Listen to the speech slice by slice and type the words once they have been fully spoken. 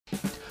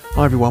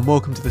Hi everyone,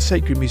 welcome to the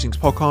Sacred Musings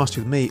podcast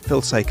with me,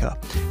 Phil Saker.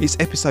 It's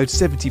episode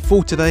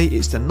 74 today,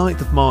 it's the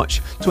 9th of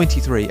March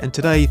 23, and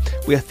today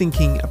we are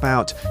thinking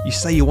about, you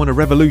say you want a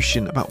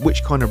revolution, about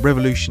which kind of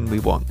revolution we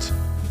want.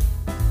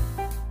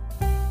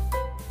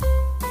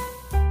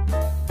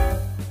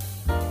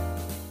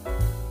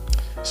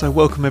 So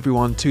welcome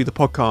everyone to the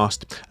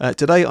podcast.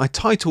 Today I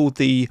titled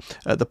the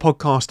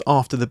podcast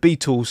after the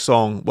Beatles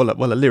song, well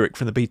a lyric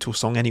from the Beatles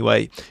song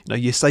anyway.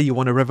 You say you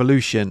want a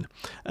revolution,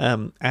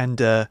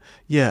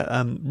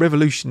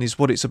 revolution is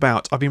what it's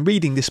about. I've been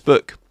reading this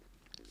book.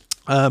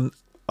 Well,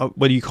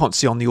 you can't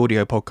see on the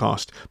audio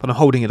podcast, but I'm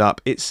holding it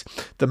up. It's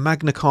The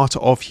Magna Carta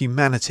of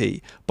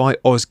Humanity by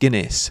Os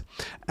Guinness,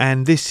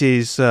 and this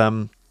is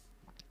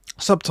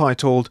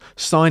subtitled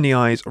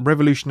Sinai's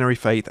Revolutionary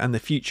Faith and the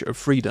Future of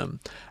Freedom.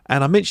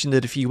 And I mentioned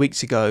it a few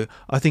weeks ago.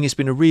 I think it's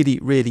been a really,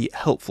 really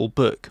helpful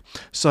book.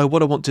 So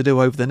what I want to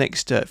do over the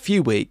next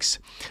few weeks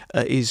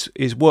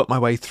is work my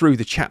way through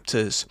the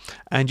chapters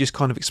and just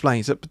kind of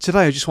explain. But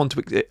today I just want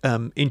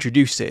to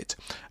introduce it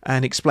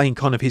and explain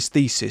kind of his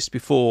thesis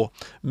before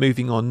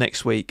moving on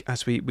next week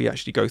as we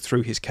actually go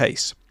through his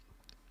case.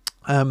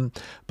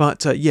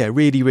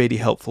 Really, really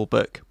helpful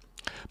book.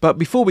 But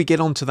before we get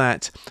on to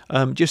that,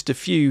 just a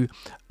few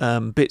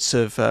bits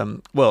of,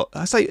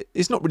 I say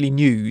it's not really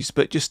news,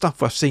 but just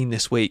stuff I've seen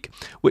this week,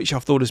 which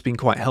I've thought has been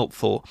quite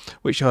helpful,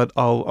 which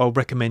I'll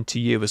recommend to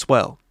you as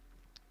well.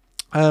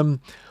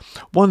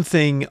 One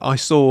thing I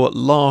saw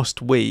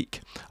last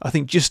week, I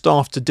think just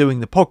after doing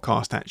the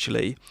podcast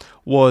actually,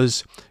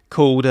 was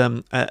called,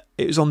 it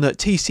was on the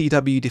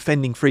TCW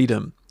Defending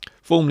Freedom,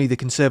 formerly the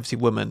Conservative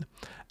Woman,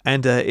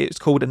 and it's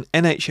called An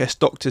NHS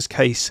Doctor's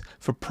Case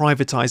for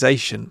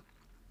Privatisation.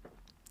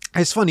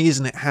 It's funny,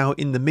 isn't it, how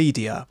in the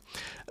media,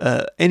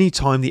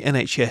 anytime the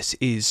NHS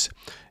is,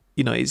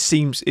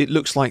 it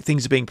looks like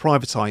things are being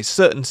privatised.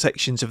 Certain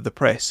sections of the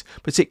press,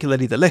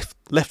 particularly the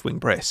left-wing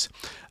press,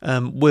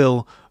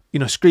 will,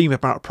 scream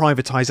about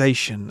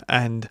privatisation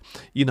and,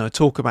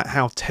 talk about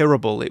how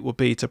terrible it would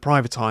be to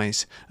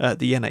privatise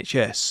the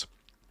NHS.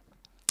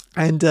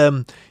 And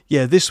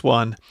this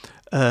one.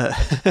 This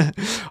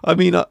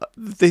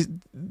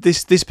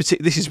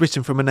is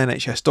written from an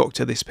NHS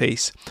doctor, this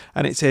piece,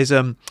 and it says,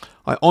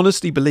 I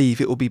honestly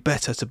believe it will be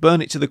better to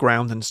burn it to the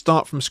ground and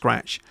start from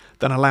scratch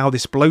than allow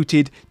this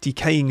bloated,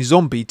 decaying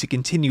zombie to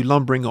continue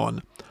lumbering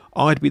on.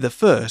 I'd be the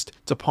first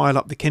to pile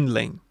up the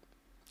kindling.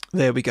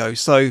 There we go.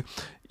 So,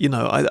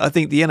 I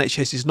think the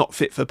NHS is not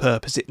fit for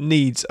purpose. It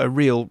needs a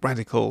real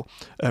radical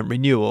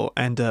renewal,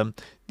 and I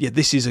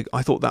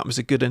thought that was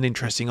a good and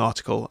interesting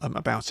article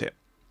about it.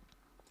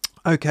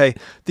 Okay,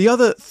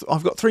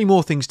 I've got three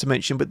more things to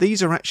mention, but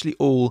these are actually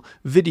all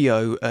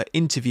video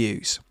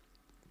interviews.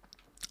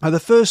 The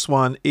first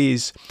one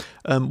is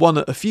one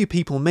that a few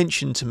people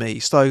mentioned to me,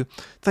 so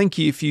thank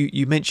you if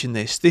you mentioned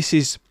this. This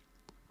is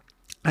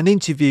an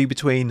interview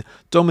between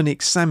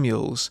Dominic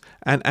Samuels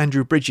and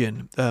Andrew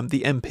Bridgen,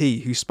 the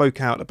MP who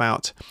spoke out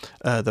about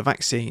the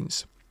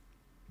vaccines.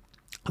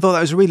 I thought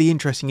that was a really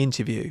interesting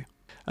interview.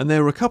 And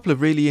there were a couple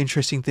of really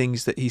interesting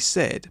things that he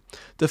said.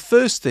 The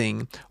first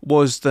thing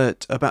was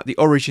that about the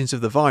origins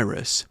of the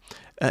virus,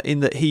 in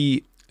that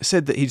he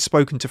said that he'd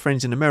spoken to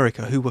friends in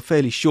America who were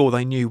fairly sure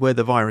they knew where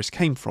the virus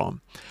came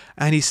from.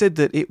 And he said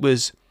that it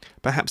was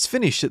perhaps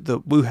finished at the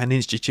Wuhan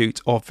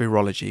Institute of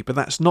Virology, but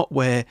that's not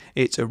where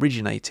it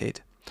originated.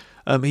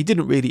 He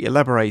didn't really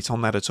elaborate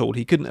on that at all.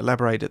 He couldn't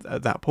elaborate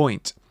at that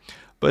point.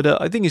 But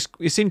I think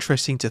it's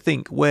interesting to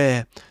think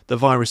where the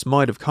virus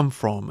might have come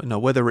from,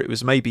 whether it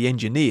was maybe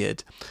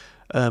engineered.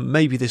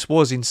 Maybe this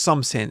was in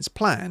some sense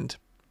planned.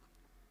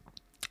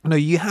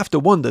 You have to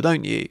wonder,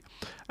 don't you?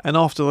 And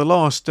after the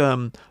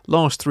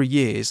last 3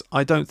 years,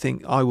 I don't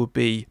think I would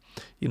be,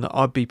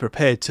 I'd be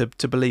prepared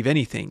to believe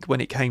anything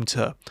when it came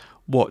to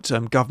what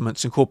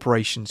governments and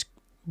corporations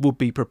would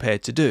be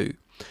prepared to do.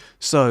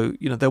 So,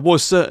 there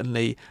was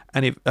certainly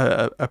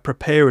a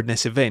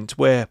preparedness event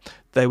where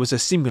there was a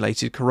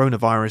simulated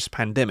coronavirus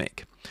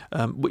pandemic,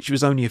 which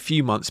was only a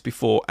few months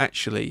before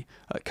actually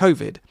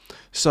COVID.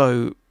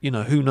 So,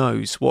 who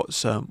knows what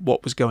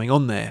was going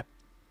on there.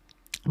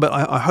 But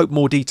I hope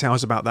more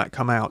details about that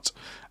come out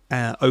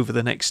over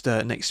the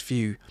next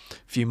few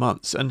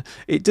months. And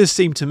it does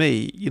seem to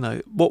me,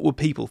 what would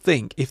people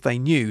think if they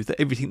knew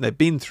that everything they've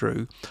been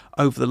through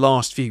over the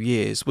last few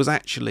years was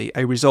actually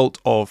a result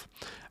of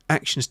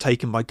actions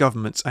taken by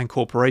governments and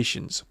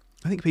corporations?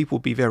 I think people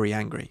would be very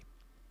angry.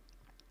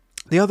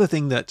 The other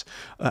thing that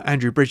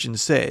Andrew Bridgen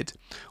said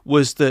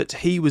was that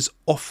he was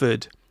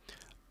offered,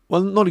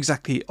 well, not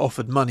exactly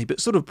offered money, but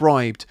sort of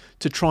bribed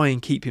to try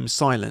and keep him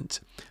silent.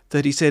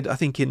 That he said, I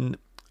think in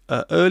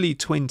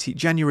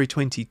January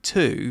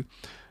 22,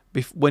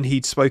 when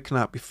he'd spoken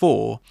out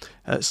before,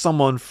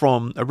 someone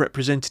from a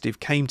representative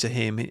came to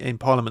him in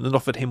Parliament and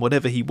offered him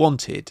whatever he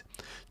wanted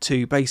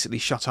to basically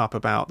shut up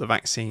about the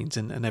vaccines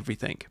and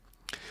everything.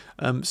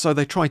 So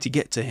they tried to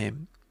get to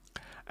him.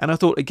 And I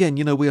thought, again,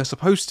 we are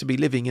supposed to be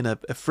living in a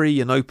free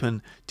and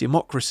open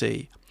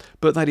democracy,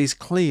 but that is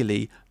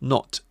clearly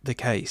not the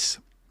case.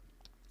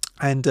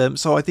 And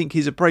so I think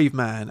he's a brave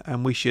man,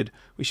 and we should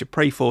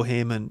pray for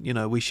him, and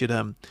we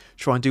should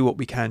try and do what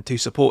we can to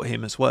support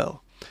him as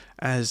well,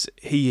 as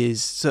he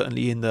is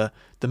certainly in the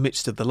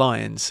midst of the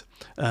lions,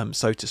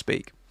 so to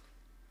speak.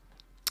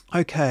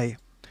 Okay,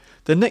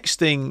 the next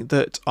thing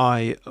that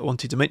I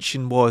wanted to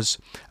mention was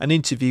an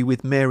interview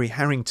with Mary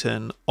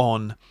Harrington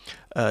on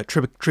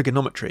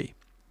trigonometry.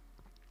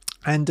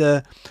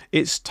 And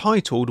it's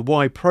titled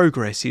 "Why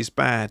Progress is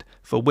Bad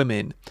for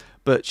Women."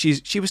 But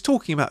she was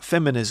talking about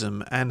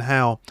feminism and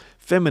how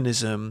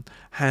feminism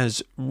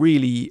has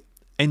really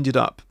ended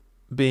up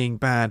being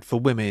bad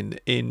for women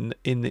in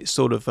its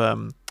sort of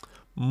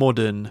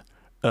modern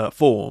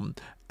form.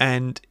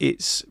 And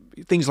it's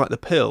things like the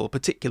pill,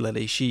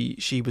 particularly.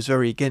 She was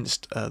very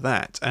against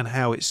that, and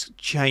how it's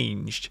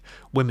changed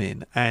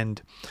women,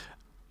 and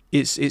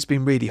it's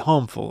been really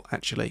harmful,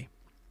 actually.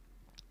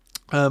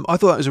 I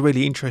thought that was a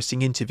really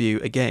interesting interview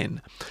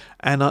again,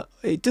 and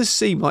it does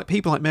seem like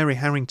people like Mary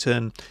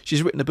Harrington,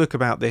 she's written a book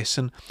about this,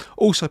 and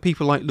also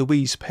people like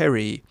Louise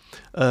Perry,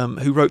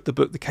 who wrote the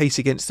book The Case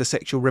Against the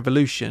Sexual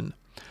Revolution,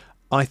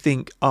 I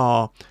think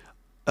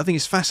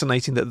it's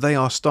fascinating that they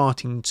are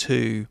starting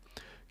to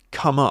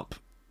come up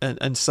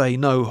and say,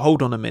 no,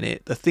 hold on a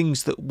minute, the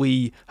things that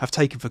we have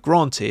taken for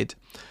granted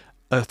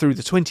through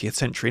the 20th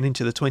century and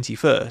into the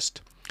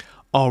 21st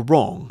are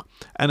wrong,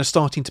 and are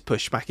starting to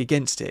push back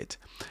against it.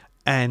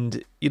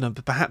 And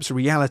perhaps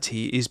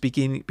reality is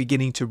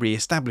beginning to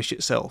re-establish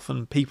itself,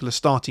 and people are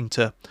starting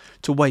to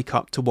wake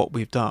up to what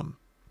we've done.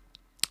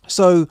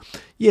 So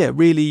yeah,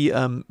 really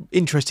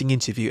interesting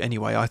interview.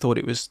 Anyway, I thought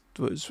it was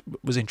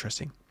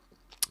interesting.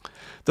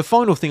 The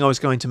final thing I was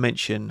going to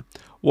mention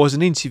was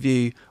an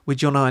interview with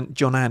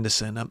John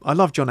Anderson. I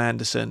love John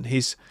Anderson.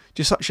 He's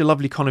just such a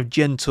lovely kind of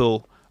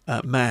gentle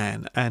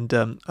man, and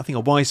I think a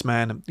wise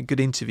man, a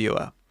good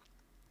interviewer.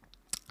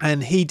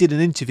 And he did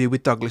an interview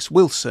with Douglas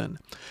Wilson,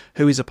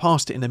 who is a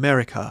pastor in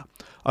America.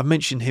 I've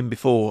mentioned him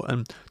before,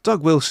 and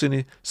Doug Wilson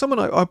is someone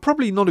I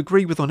probably not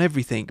agree with on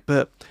everything,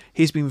 but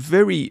he's been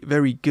very,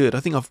 very good. I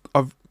think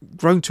I've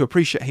grown to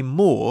appreciate him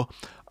more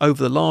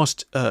over the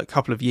last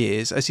couple of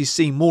years, as he's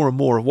seen more and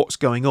more of what's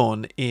going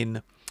on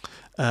in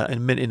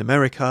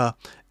America,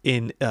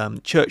 in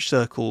church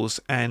circles,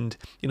 and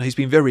he's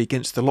been very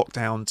against the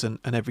lockdowns and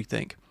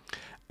everything.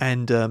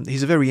 And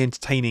he's a very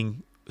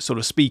entertaining sort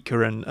of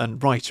speaker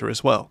and writer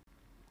as well.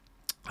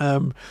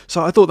 So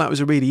I thought that was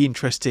a really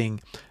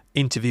interesting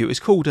interview. It's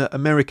called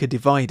America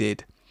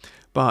Divided,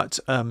 but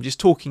just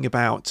talking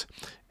about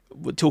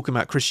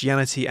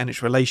Christianity and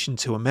its relation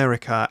to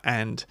America,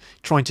 and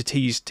trying to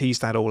tease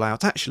that all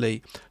out.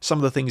 Actually, some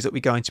of the things that we're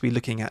going to be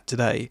looking at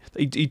today,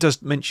 he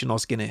does mention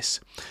Os Guinness.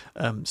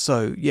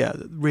 So yeah,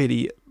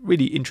 really,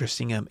 really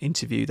interesting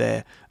interview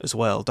there as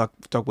well,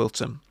 Doug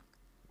Wilson.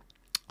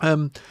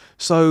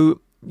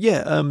 So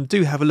yeah,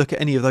 do have a look at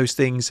any of those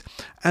things.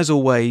 As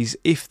always,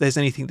 if there's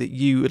anything that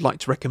you would like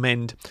to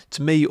recommend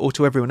to me or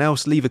to everyone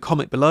else, leave a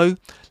comment below,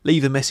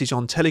 leave a message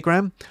on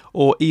Telegram,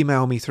 or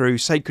email me through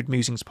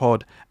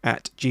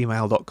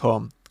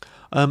sacredmusingspod@gmail.com.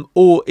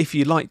 Or if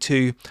you'd like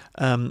to,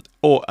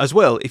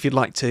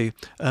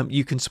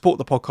 you can support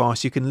the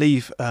podcast. You can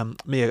leave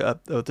me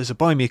there's a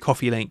Buy Me a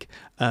Coffee link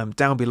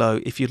down below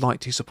if you'd like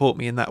to support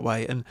me in that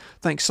way. And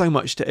thanks so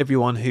much to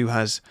everyone who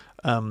has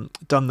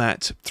done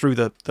that through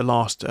the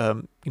last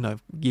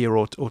year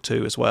or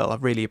two as well.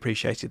 I've really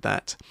appreciated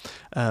that,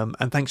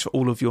 and thanks for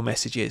all of your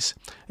messages.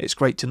 It's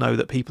great to know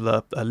that people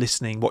are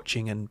listening,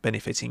 watching, and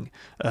benefiting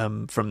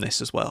from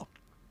this as well.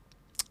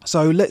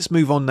 So let's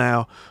move on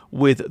now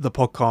with the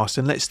podcast,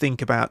 and let's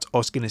think about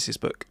Os Guinness's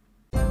book.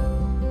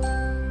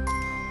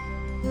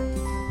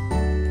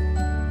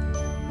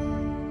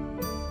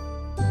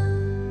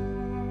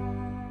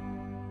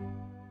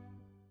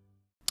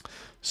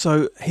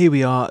 So here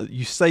we are.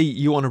 You say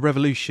you want a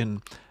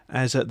revolution,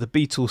 as the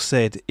Beatles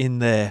said in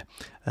their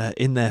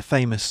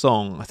famous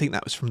song. I think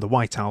that was from the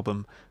White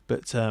Album.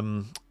 But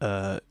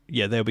yeah,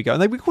 there we go.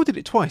 And they recorded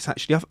it twice,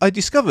 actually. I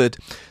discovered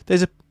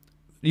there's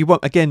you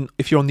won't, again,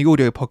 if you're on the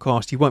audio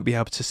podcast, you won't be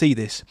able to see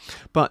this,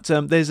 but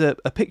there's a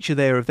picture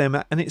there of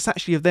them, and it's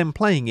actually of them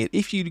playing it.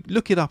 If you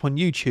look it up on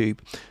YouTube,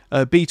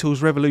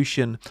 Beatles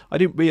Revolution, I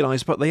didn't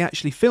realise, but they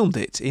actually filmed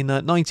it in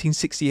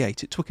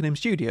 1968 at Twickenham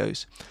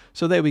Studios.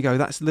 So there we go.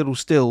 That's a little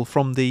still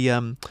from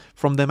them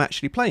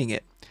actually playing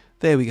it.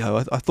 There we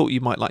go. I thought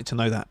you might like to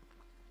know that.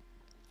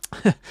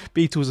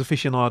 Beatles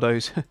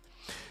aficionados.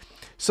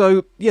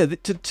 So yeah,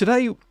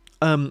 today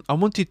I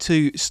wanted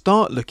to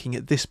start looking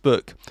at this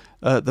book,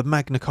 The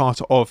Magna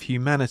Carta of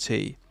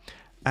Humanity,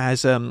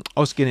 as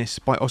Os Guinness,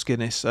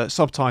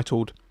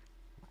 subtitled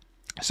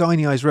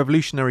Sinai's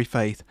Revolutionary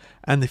Faith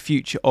and the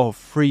Future of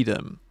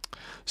Freedom.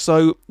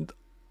 So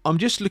I'm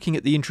just looking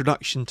at the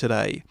introduction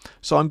today.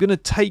 So I'm going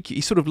to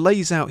he sort of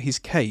lays out his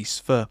case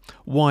for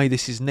why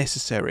this is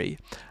necessary.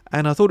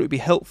 And I thought it would be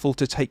helpful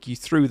to take you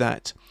through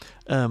that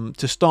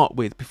to start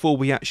with, before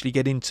we actually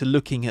get into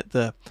looking at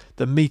the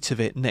meat of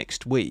it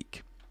next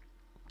week.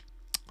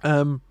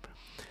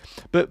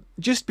 But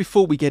just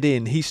before we get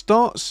in, he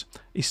starts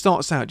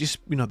out just,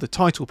 the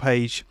title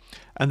page,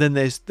 and then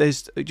there's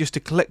just a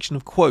collection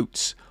of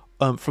quotes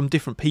from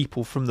different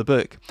people from the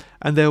book,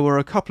 and there were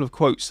a couple of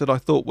quotes that I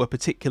thought were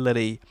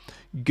particularly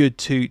good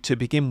to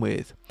begin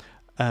with.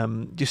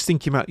 Just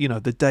thinking about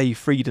the day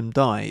freedom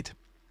died,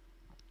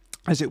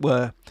 as it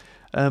were.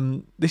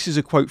 This is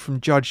a quote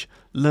from Judge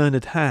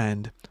Learned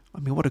Hand. I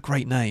mean, what a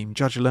great name,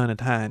 Judge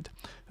Learned Hand,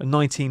 a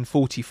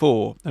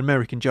 1944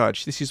 American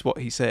judge. This is what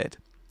he said: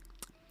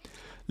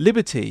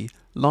 "Liberty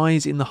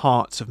lies in the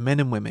hearts of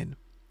men and women.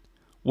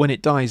 When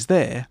it dies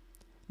there,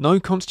 no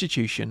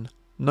constitution,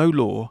 no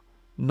law,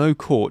 no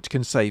court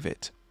can save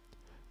it.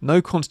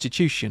 No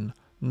constitution,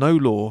 no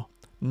law,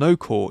 no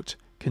court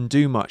can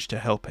do much to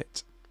help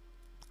it.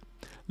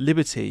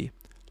 Liberty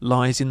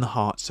lies in the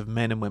hearts of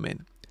men and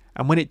women,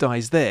 and when it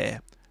dies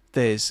there,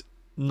 there's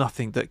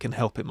nothing that can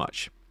help it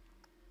much."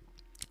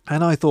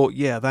 And I thought,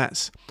 yeah,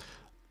 that's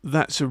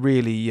a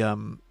really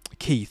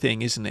key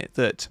thing, isn't it?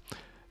 That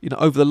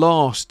over the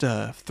last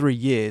 3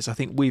 years, I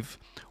think we've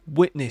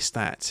witnessed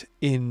that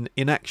in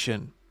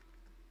action.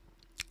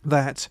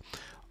 That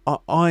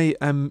I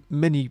am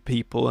many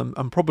people,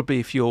 and probably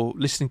if you're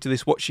listening to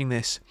this, watching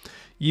this,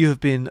 you have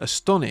been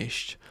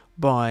astonished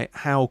by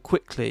how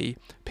quickly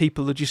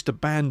people have just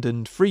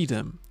abandoned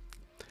freedom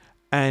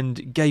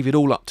and gave it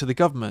all up to the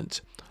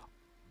government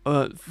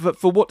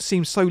for what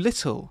seems so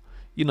little.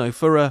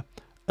 For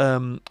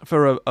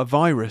a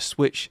virus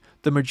which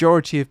the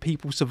majority of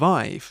people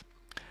survive,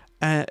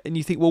 and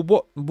you think, well,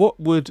 what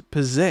would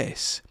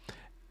possess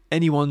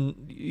anyone,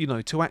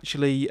 to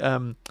actually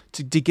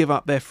to give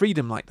up their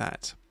freedom like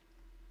that?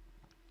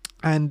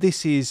 And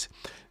this is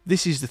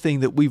the thing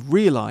that we've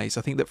realised.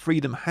 I think that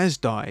freedom has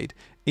died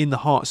in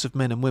the hearts of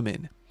men and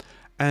women,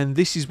 and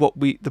this is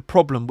the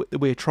problem that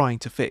we're trying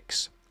to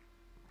fix.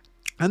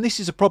 And this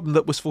is a problem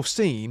that was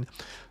foreseen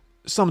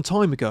some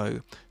time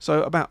ago,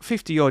 so about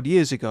 50 odd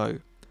years ago,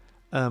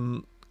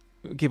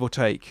 give or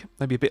take,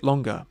 maybe a bit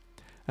longer.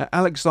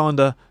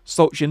 Alexander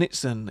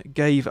Solzhenitsyn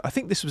gave, I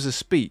think this was a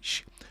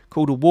speech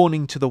called A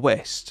Warning to the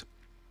West.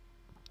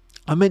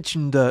 I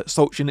mentioned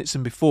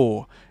Solzhenitsyn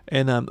before,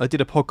 and I did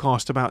a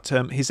podcast about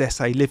his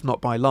essay "Live Not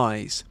by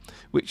Lies,"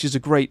 which is a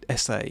great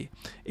essay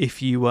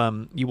if you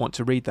want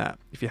to read that,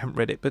 if you haven't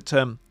read it. But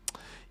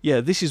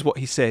this is what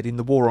he said in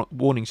the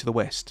Warning to the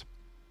West.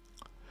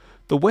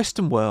 "The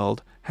Western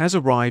world has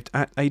arrived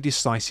at a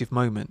decisive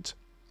moment.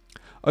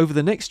 Over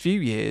the next few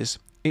years,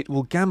 it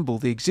will gamble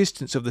the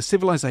existence of the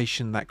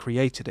civilization that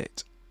created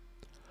it.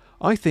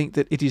 I think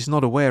that it is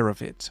not aware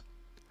of it.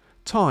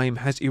 Time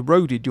has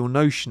eroded your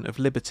notion of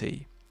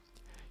liberty.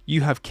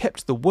 You have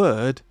kept the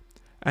word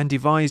and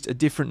devised a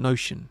different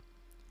notion.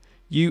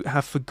 You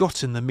have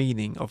forgotten the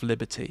meaning of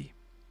liberty."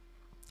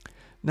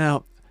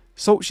 Now,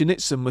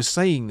 Solzhenitsyn was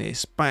saying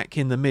this back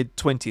in the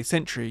mid-20th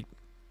century,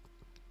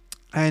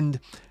 and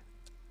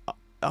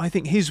I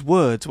think his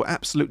words were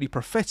absolutely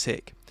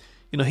prophetic.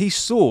 He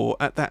saw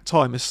at that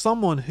time, as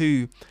someone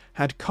who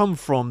had come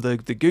from the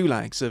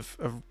gulags of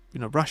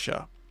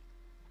Russia,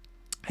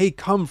 he'd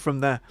come from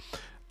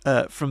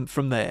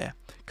there,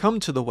 come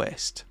to the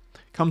West,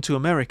 come to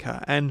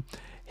America, and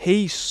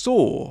he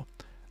saw,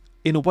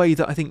 in a way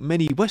that I think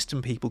many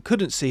Western people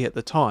couldn't see at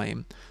the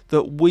time,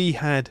 that we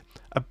had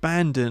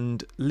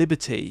abandoned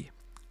liberty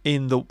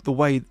in the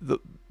way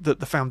that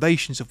the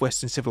foundations of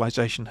Western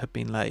civilization had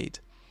been laid.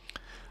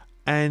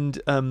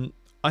 And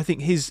I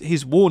think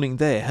his warning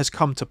there has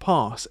come to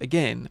pass.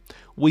 Again,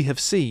 we have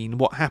seen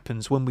what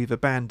happens when we've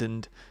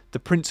abandoned the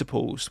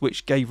principles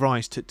which gave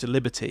rise to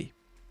liberty.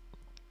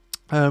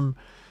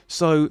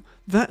 So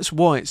that's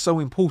why it's so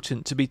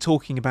important to be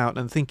talking about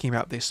and thinking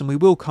about this, and we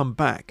will come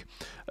back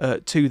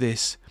to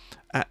this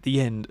at the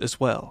end as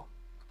well.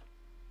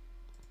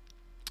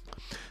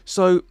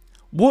 So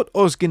what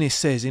Os Guinness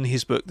says in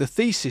his book, the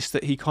thesis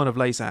that he kind of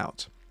lays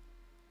out,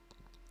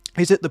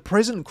 is that the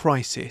present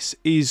crisis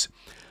is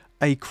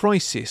a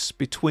crisis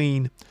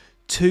between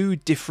two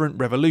different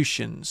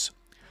revolutions.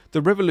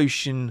 The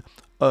revolution,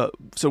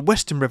 so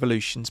Western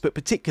revolutions, but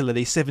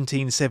particularly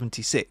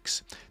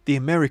 1776, the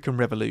American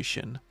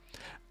Revolution,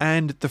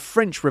 and the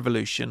French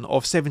Revolution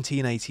of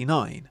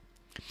 1789.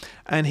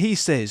 And he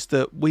says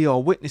that we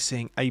are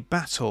witnessing a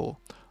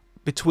battle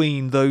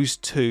between those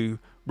two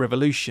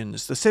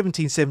revolutions. The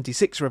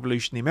 1776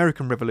 revolution, the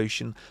American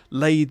Revolution,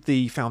 laid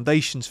the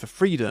foundations for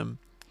freedom,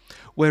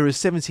 whereas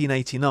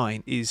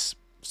 1789 is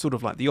sort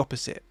of like the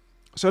opposite.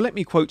 So let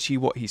me quote to you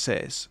what he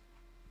says.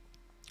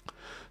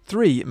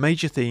 "Three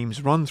major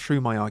themes run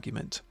through my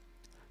argument.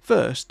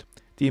 First,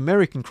 the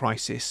American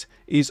crisis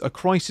is a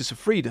crisis of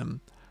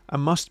freedom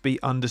and must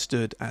be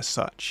understood as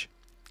such."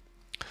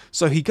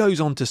 So he goes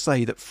on to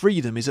say that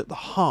freedom is at the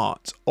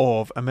heart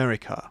of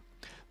America,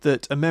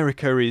 that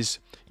America is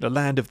the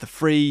land of the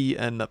free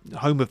and the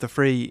home of the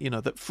free,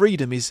 that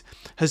freedom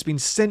has been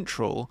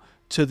central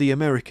to the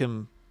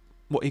American,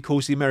 what he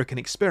calls the American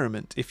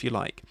experiment, if you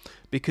like,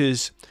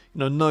 because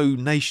no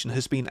nation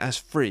has been as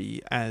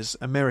free as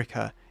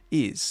America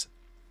is.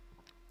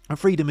 And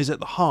freedom is at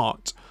the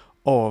heart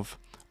of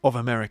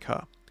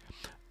America.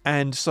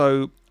 And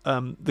so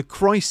the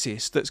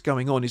crisis that's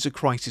going on is a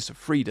crisis of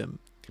freedom.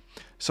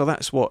 So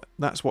that's what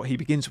he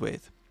begins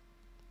with.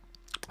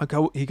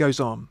 Okay, he goes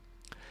on.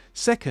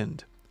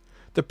 Second,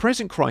 the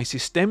present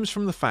crisis stems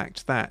from the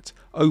fact that,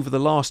 over the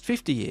last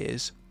 50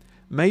 years,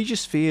 major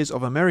spheres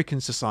of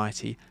American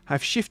society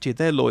have shifted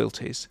their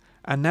loyalties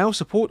and now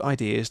support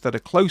ideas that are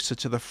closer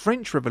to the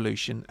French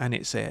Revolution and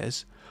its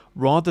heirs,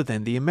 rather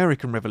than the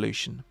American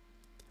Revolution.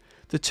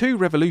 The two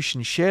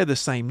revolutions share the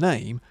same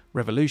name,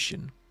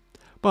 revolution,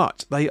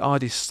 but they are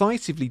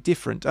decisively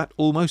different at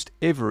almost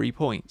every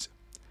point.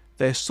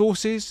 Their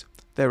sources,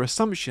 their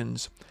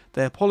assumptions,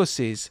 their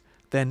policies,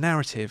 their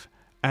narrative,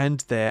 and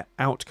their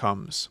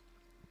outcomes.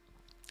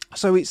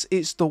 So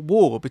it's the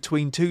war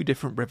between two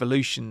different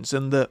revolutions,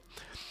 and that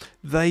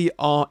they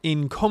are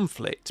in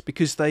conflict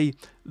because they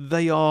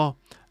have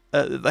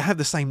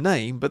the same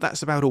name, but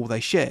that's about all they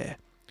share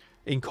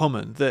in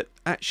common. That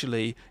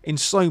actually, in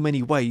so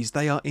many ways,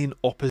 they are in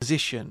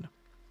opposition.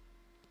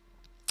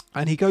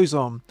 And he goes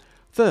on.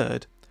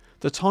 Third,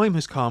 the time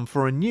has come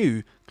for a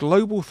new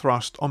global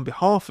thrust on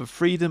behalf of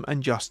freedom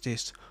and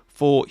justice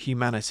for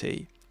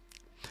humanity.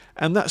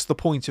 And that's the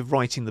point of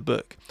writing the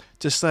book,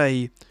 to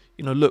say,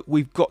 look,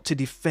 we've got to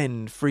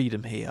defend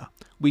freedom here.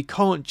 We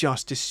can't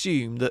just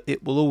assume that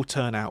it will all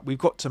turn out. We've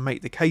got to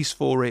make the case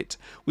for it.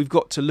 We've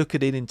got to look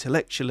at it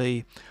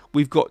intellectually.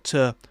 We've got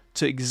to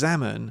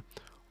examine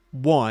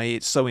why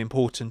it's so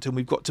important, and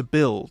we've got to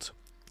build.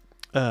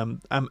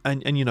 And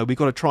we've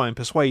got to try and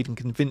persuade and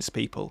convince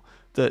people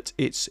that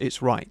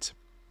it's right.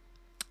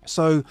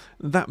 So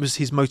that was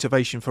his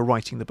motivation for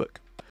writing the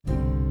book.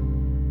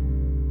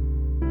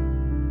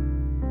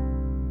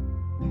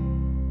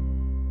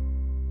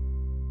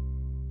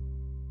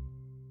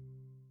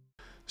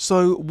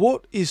 So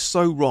what is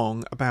so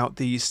wrong about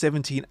the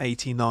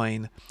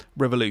 1789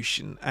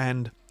 revolution,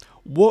 and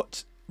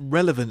what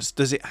relevance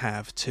does it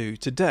have to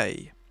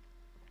today?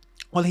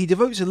 Well, he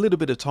devotes a little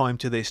bit of time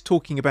to this,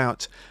 talking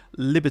about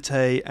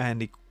liberté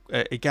and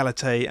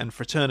égalité and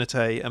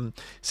fraternité, and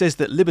says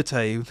that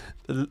liberté,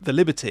 the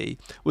liberty,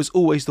 was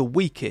always the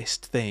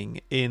weakest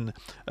thing in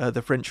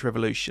the French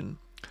Revolution.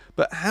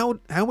 But how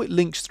it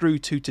links through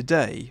to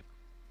today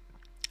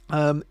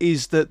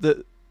is that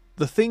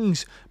the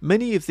things,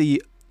 many of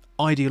the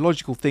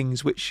ideological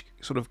things which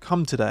sort of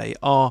come today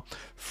are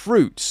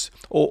fruits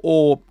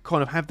or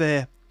kind of have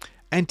their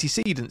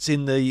antecedents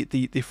in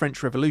the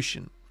French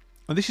Revolution.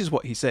 And this is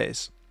what he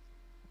says.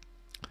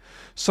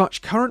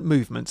 Such current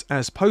movements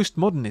as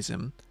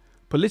postmodernism,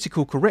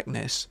 political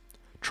correctness,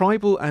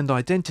 tribal and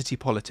identity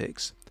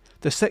politics,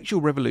 the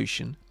sexual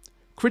revolution,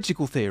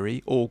 critical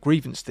theory or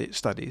grievance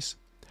studies,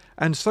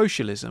 and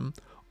socialism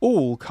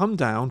all come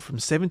down from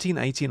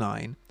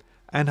 1789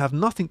 and have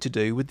nothing to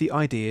do with the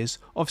ideas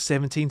of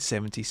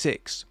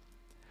 1776.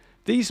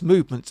 These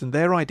movements and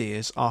their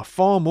ideas are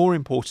far more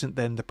important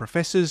than the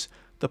professors,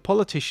 the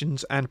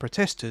politicians and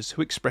protesters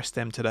who express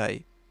them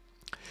today.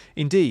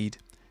 Indeed,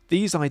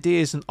 these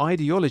ideas and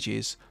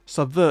ideologies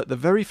subvert the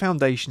very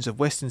foundations of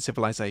Western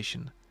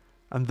civilization,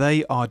 and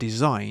they are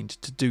designed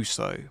to do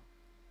so.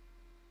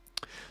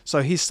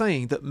 So he's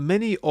saying that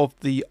many of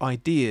the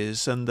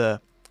ideas and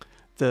the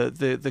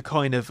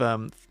kind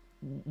of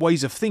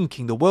ways of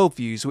thinking, the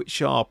worldviews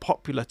which are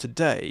popular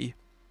today,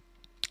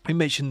 he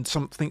mentioned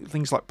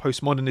things like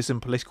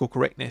postmodernism, political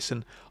correctness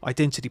and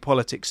identity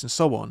politics and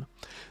so on.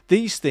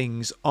 These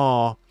things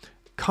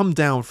come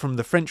down from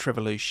the French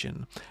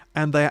Revolution,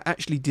 and they are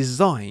actually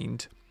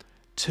designed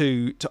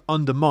to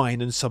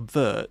undermine and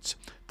subvert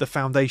the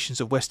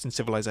foundations of Western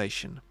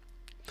civilization,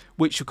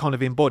 which were kind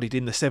of embodied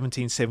in the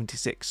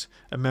 1776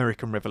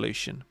 American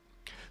Revolution.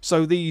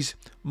 So these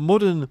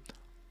modern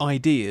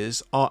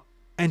ideas are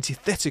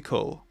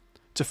antithetical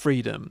to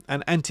freedom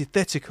and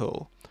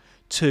antithetical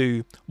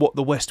to what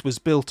the West was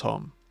built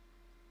on.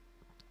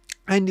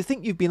 And you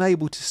think you've been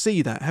able to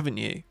see that, haven't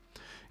you?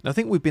 And I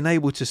think we've been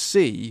able to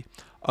see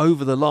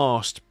over the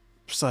last,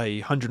 say,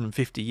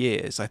 150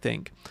 years, I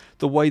think,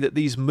 the way that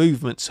these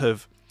movements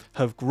have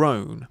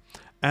grown,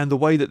 and the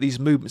way that these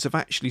movements have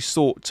actually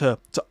sought to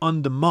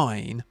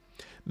undermine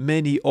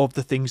many of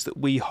the things that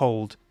we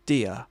hold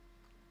dear.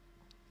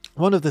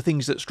 One of the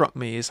things that struck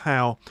me is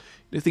how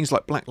things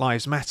like Black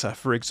Lives Matter,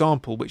 for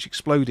example, which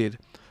exploded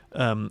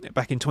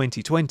back in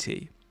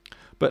 2020,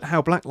 but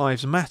how Black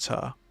Lives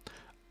Matter,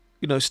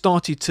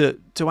 started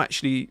to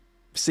actually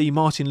see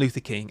Martin Luther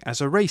King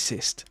as a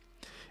racist.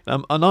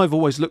 And I've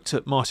always looked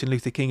at Martin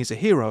Luther King as a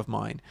hero of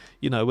mine.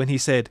 When he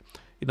said,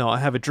 I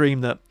have a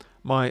dream that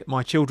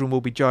my children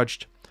will be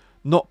judged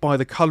not by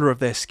the colour of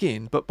their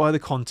skin, but by the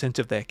content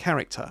of their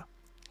character.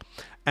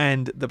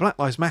 And the Black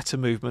Lives Matter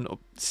movement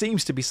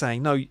seems to be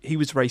saying, no, he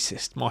was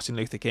racist, Martin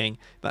Luther King.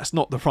 That's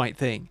not the right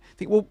thing. I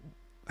think, well,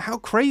 how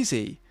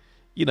crazy.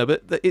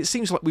 But it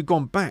seems like we've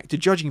gone back to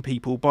judging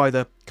people by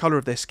the colour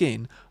of their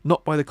skin,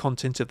 not by the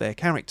content of their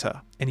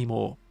character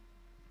anymore.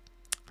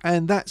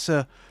 And that's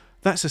a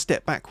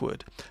step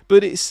backward.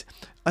 But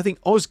I think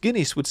Os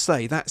Guinness would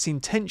say that's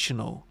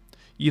intentional.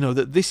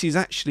 that this is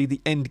actually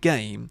the end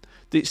game,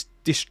 that's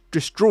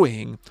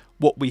destroying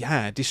what we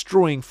had,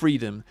 destroying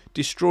freedom,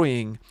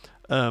 destroying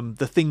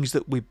the things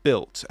that we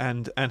built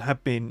and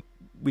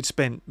we'd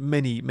spent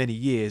many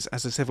years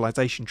as a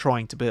civilization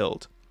trying to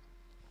build.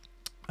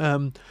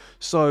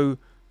 So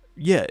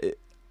yeah,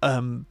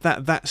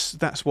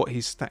 that's what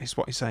he's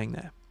saying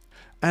there.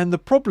 And the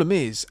problem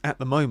is, at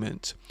the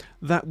moment,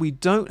 that we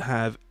don't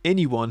have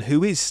anyone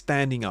who is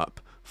standing up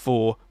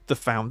for the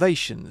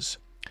foundations.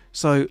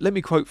 So let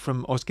me quote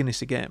from Os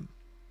Guinness again.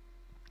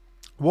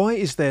 Why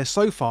is there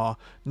so far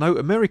no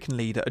American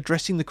leader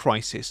addressing the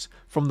crisis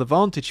from the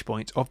vantage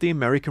point of the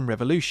American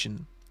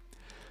Revolution?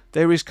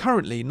 There is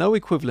currently no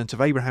equivalent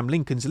of Abraham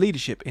Lincoln's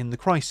leadership in the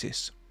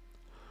crisis.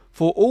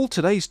 For all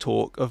today's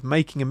talk of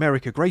making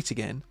America great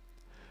again,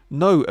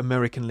 no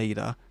American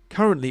leader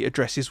currently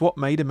addresses what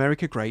made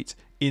America great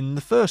in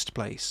the first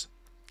place.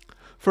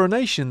 For a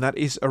nation that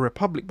is a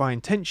republic by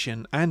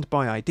intention and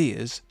by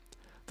ideas,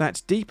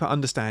 that deeper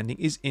understanding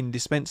is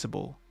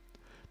indispensable.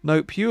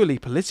 No purely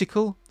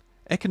political,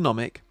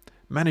 economic,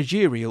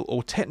 managerial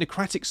or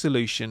technocratic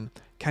solution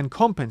can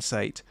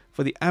compensate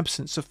for the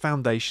absence of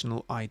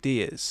foundational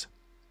ideas.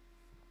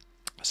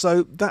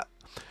 So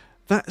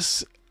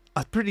that's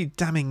a pretty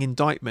damning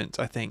indictment,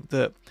 I think,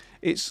 that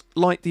it's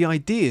like the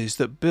ideas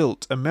that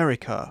built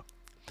America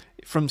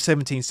from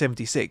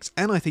 1776,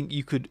 and I think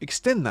you could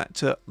extend that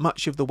to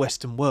much of the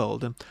Western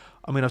world. And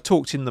I mean, I've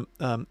talked in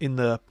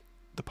the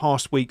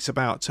past weeks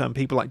about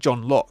people like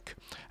John Locke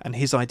and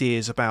his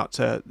ideas about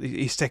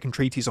his second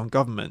treatise on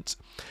government,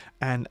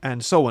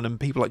 and so on, and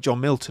people like John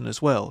Milton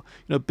as well.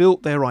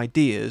 Built their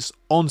ideas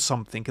on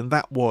something, and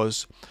that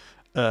was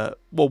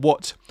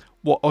what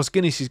Os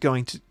Guinness is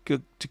going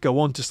to go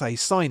on to say,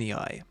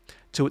 Sinai,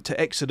 to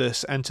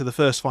Exodus and to the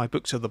first 5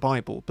 books of the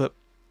Bible, but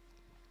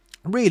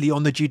really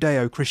on the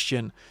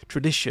Judeo-Christian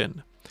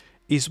tradition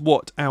is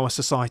what our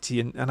society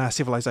and our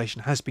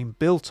civilization has been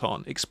built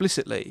on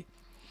explicitly.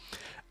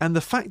 And the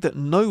fact that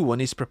no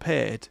one is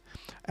prepared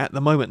at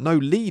the moment, no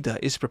leader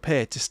is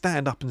prepared to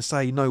stand up and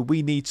say, no,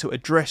 we need to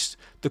address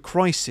the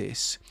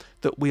crisis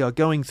that we are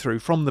going through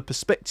from the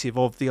perspective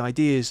of the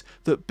ideas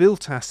that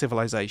built our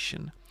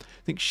civilization,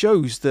 I think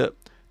shows that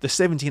the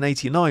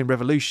 1789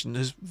 revolution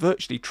has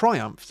virtually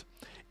triumphed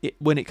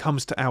when it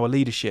comes to our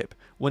leadership,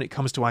 when it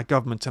comes to our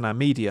government and our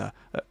media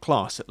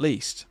class at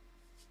least.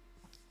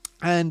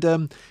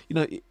 And,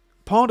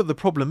 part of the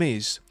problem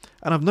is,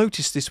 and I've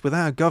noticed this with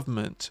our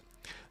government,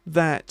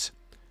 that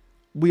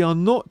we are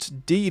not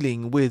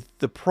dealing with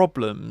the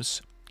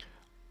problems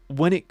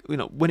when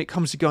it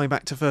comes to going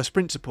back to first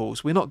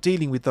principles. We're not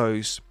dealing with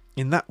those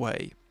in that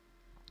way.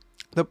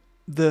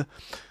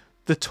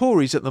 The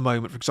Tories at the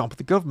moment, for example,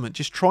 the government,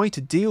 just try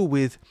to deal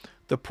with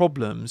the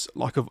problems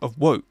like of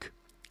woke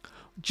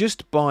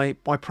just by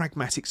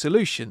pragmatic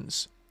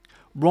solutions,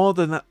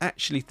 rather than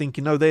actually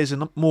thinking, no, there's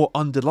a more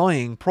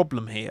underlying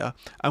problem here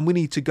and we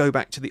need to go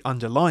back to the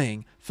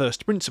underlying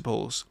first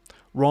principles,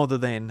 rather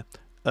than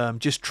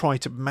just try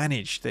to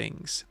manage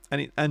things.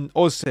 And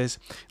Os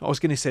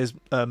Guinness says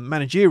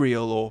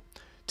managerial or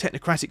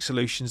technocratic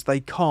solutions, they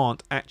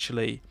can't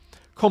actually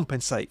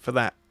compensate for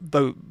that,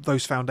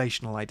 those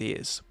foundational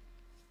ideas.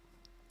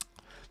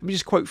 Let me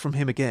just quote from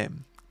him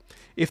again.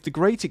 If the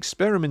great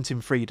experiment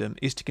in freedom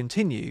is to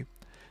continue,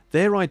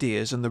 their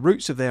ideas and the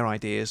roots of their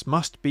ideas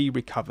must be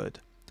recovered,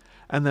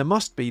 and there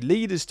must be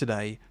leaders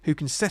today who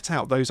can set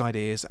out those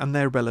ideas and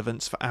their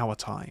relevance for our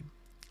time.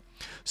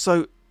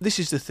 So this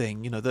is the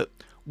thing, that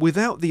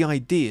without the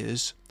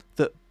ideas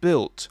that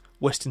built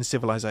Western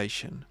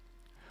civilization,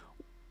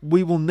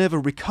 we will never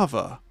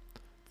recover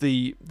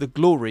the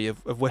glory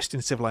of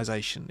Western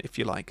civilization, if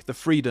you like, the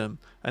freedom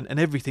and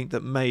everything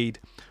that made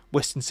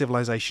Western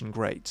civilization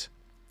great.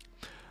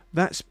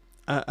 That's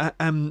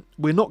and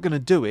we're not going to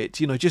do it,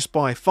 just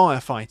by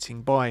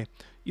firefighting, by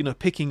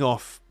picking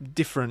off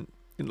different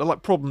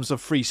like problems of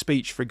free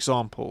speech, for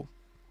example.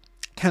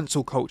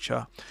 Cancel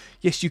culture.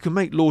 Yes, you can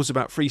make laws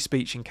about free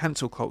speech and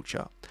cancel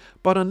culture,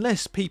 but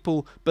unless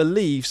people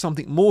believe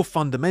something more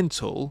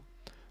fundamental,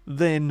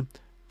 then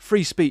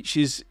free speech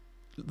is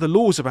the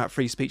laws about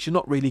free speech are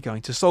not really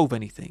going to solve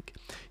anything.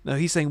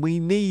 He's saying we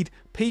need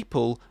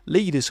people,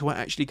 leaders who are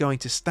actually going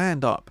to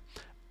stand up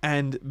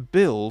and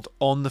build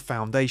on the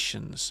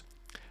foundations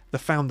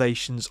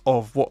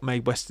of what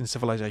made Western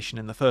civilization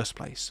in the first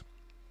place,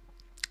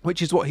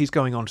 which is what he's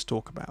going on to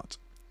talk about.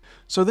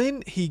 So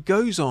then he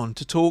goes on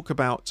to talk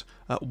about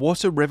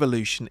what a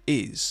revolution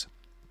is.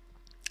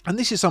 And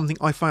this is something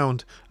I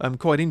found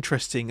quite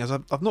interesting, as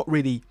I've not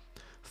really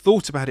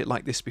thought about it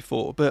like this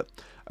before, but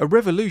a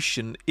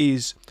revolution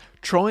is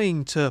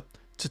trying to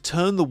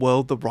turn the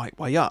world the right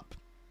way up.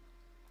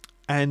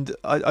 And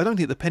I don't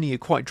think the penny had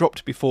quite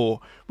dropped before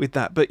with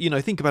that, but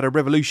think about a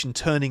revolution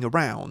turning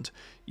around,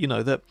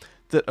 that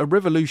a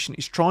revolution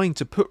is trying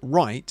to put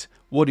right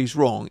what is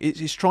wrong.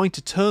 It's trying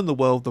to turn the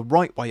world the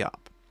right way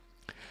up.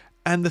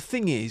 And the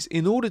thing is,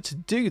 in order to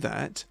do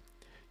that,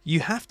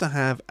 you have to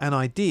have an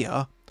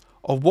idea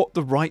of what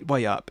the right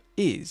way up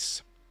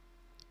is.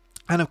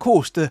 And of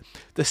course, the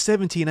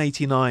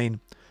 1789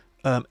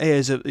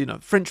 heirs of,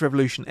 French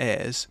Revolution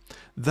heirs,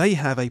 they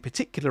have a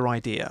particular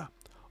idea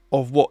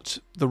of what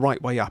the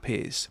right way up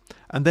is,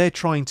 and they're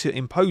trying to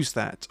impose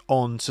that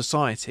on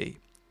society.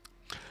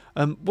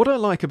 What I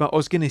like about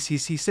Os Guinness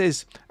is he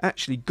says,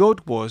 actually,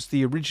 God was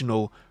the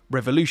original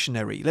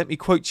revolutionary. Let me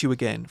quote you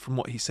again from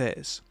what he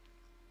says.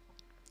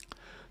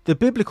 The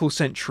biblical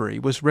century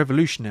was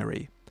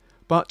revolutionary,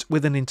 but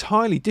with an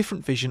entirely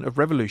different vision of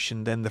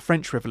revolution than the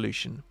French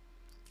Revolution.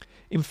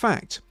 In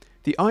fact,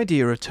 the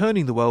idea of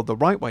turning the world the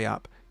right way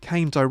up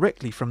came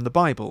directly from the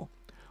Bible,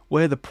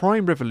 where the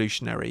prime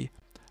revolutionary,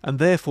 and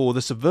therefore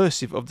the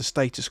subversive of the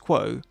status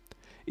quo,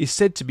 is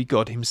said to be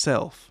God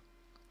himself.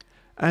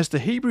 As the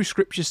Hebrew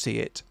scriptures see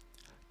it,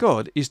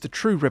 God is the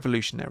true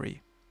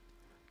revolutionary.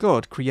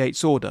 God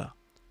creates order,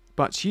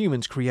 but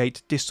humans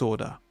create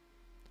disorder.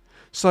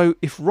 So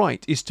if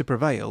right is to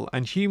prevail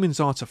and humans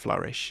are to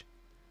flourish,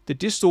 the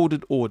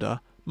disordered order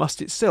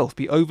must itself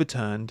be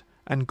overturned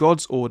and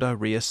God's order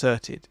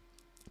reasserted.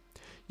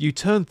 You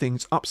turn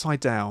things upside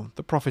down,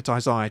 the prophet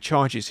Isaiah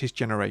charges his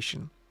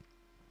generation.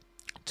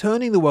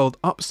 Turning the world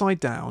upside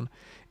down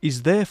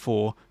is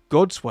therefore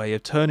God's way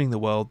of turning the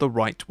world the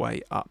right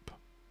way up.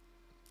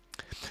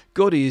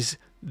 God is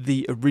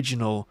the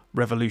original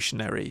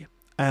revolutionary,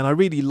 and I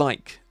really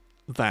like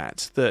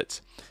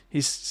that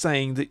he's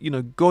saying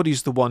that, God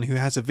is the one who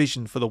has a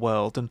vision for the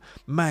world, and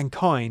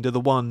mankind are the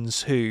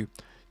ones who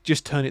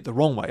just turn it the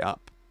wrong way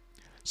up.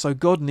 So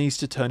God needs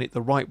to turn it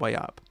the right way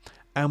up,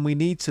 and we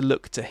need to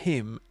look to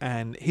him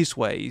and his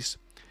ways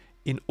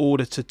in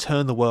order to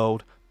turn the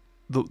world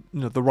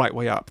the right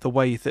way up, the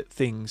way that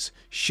things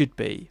should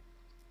be.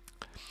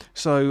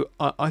 So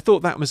I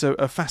thought that was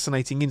a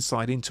fascinating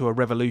insight into a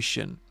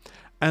revolution,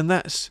 and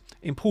that's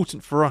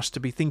important for us to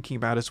be thinking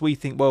about as we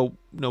think, well,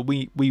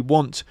 we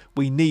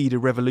need a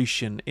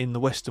revolution in the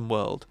Western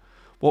world.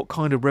 What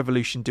kind of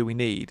revolution do we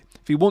need?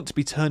 If we want to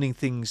be turning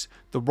things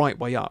the right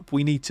way up,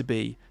 we need to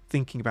be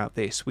thinking about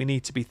this. We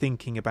need to be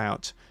thinking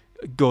about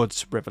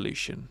God's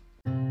revolution.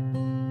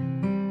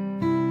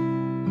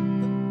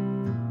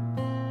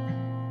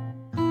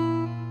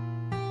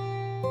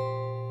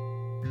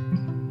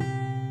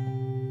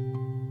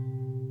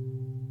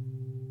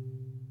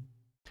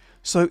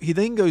 So he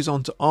then goes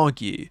on to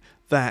argue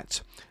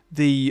that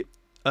the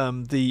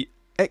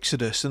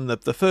Exodus and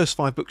the first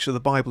 5 books of the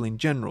Bible in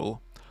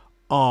general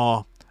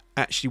are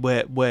actually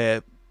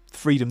where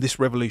freedom, this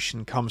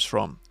revolution, comes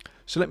from.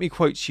 So let me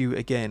quote you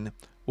again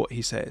what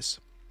he says.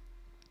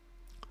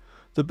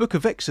 The book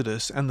of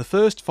Exodus and the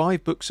first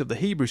 5 books of the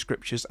Hebrew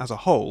Scriptures as a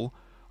whole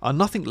are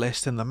nothing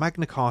less than the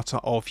Magna Carta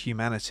of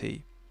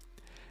humanity.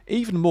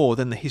 Even more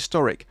than the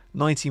historic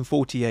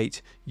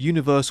 1948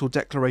 Universal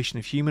Declaration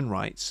of Human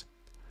Rights,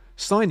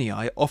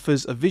 Sinai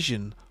offers a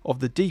vision of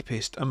the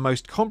deepest and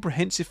most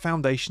comprehensive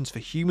foundations for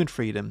human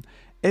freedom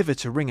ever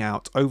to ring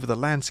out over the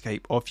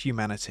landscape of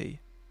humanity.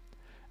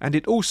 And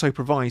it also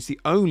provides the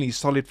only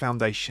solid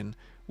foundation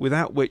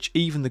without which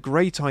even the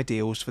great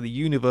ideals for the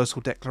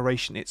Universal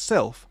Declaration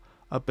itself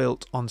are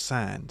built on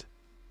sand.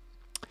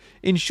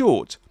 In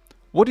short,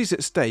 what is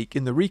at stake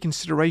in the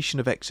reconsideration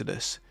of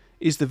Exodus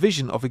is the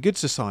vision of a good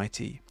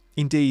society,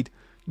 indeed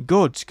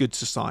God's good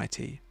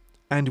society,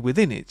 and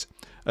within it,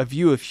 a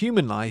view of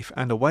human life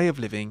and a way of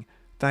living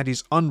that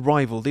is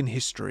unrivaled in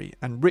history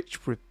and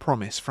rich with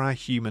promise for our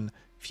human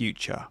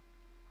future.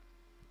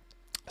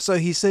 So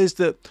he says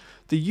that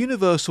the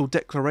Universal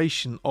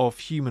Declaration of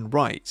Human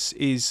Rights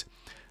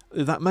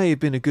that may have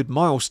been a good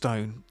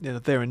milestone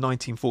there in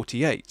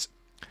 1948,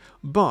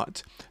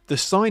 but the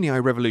Sinai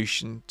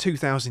Revolution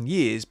 2000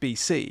 years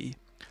BC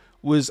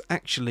was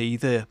actually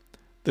the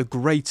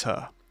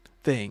greater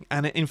thing,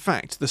 and in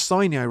fact the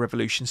Sinai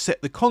Revolution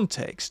set the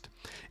context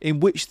in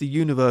which the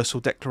Universal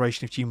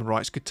Declaration of Human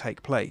Rights could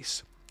take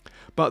place.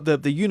 But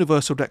the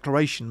Universal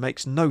Declaration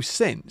makes no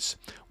sense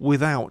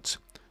without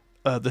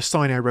the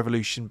Sinai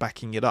Revolution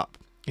backing it up,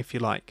 if you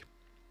like.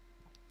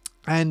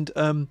 And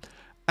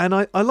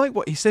I like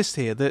what he says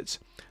here, that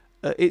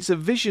it's a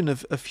vision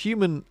of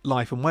human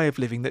life and way of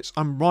living that's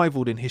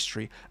unrivaled in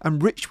history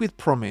and rich with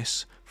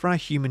promise for our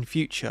human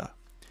future.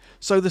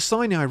 So the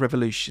Sinai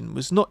Revolution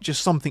was not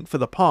just something for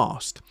the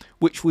past,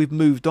 which we've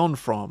moved on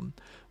from,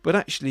 but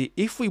actually,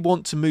 if we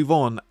want to move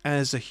on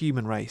as a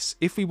human race,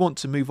 if we want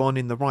to move on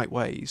in the right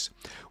ways,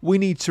 we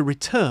need to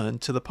return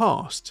to the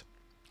past.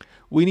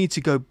 We need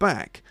to go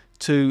back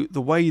to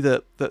the way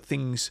that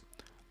things,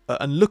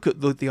 and look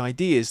at the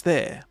ideas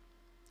there,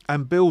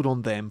 and build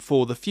on them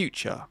for the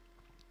future.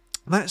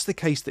 That's the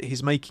case that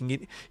he's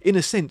making. In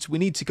a sense, we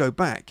need to go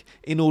back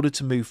in order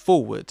to move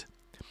forward,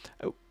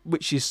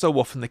 which is so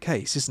often the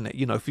case, isn't it?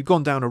 If we've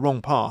gone down a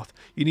wrong path,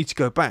 you need to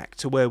go back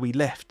to where we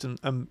left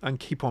and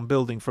keep on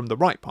building from the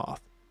right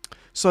path.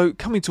 So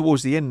coming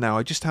towards the end now,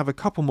 I just have a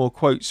couple more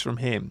quotes from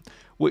him,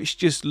 which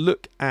just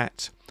look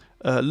at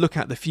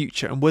the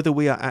future and whether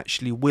we are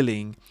actually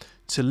willing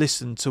to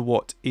listen to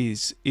what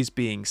is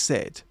being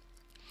said.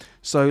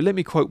 So let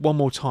me quote one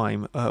more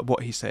time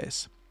what he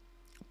says.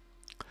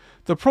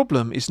 The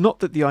problem is not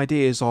that the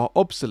ideas are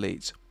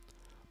obsolete,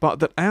 but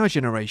that our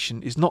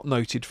generation is not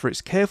noted for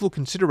its careful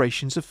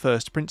considerations of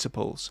first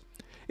principles,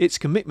 its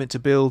commitment to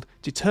build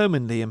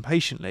determinedly and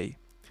patiently,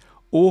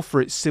 or for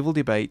its civil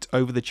debate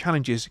over the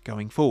challenges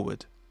going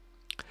forward.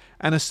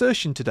 An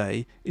assertion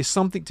today is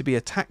something to be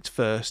attacked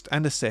first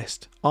and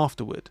assessed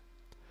afterward.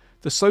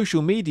 The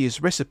social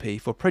media's recipe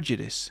for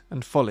prejudice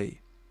and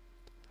folly.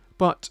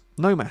 But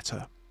no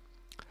matter.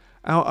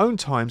 Our own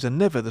times are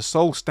never the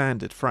sole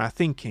standard for our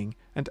thinking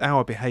and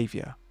our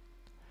behaviour.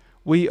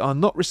 We are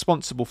not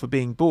responsible for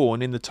being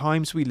born in the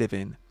times we live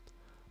in,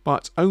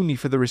 but only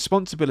for the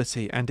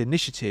responsibility and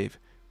initiative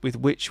with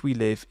which we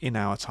live in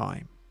our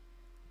time.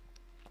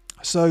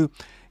 So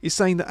it's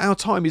saying that our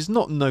time is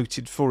not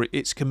noted for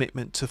its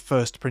commitment to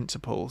first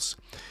principles.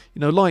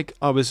 Like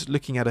I was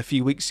looking at a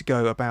few weeks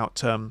ago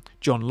about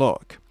John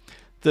Locke,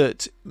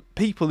 that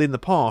people in the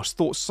past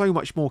thought so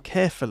much more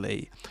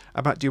carefully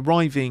about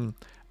deriving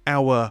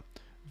our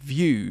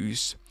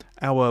views,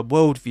 our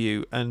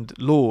worldview and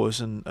laws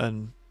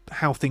and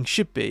how things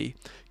should be,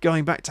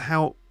 going back to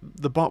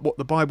what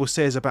the Bible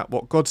says about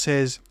what God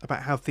says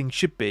about how things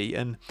should be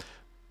and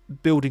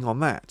building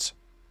on that.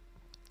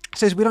 It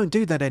says we don't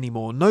do that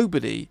anymore.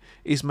 Nobody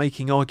is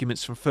making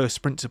arguments from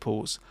first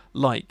principles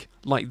like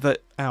that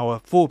our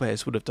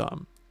forebears would have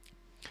done.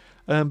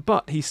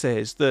 But he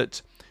says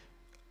that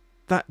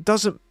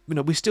doesn't,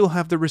 we still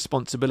have the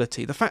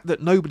responsibility. The fact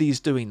that nobody is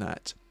doing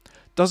that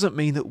doesn't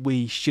mean that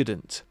we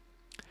shouldn't.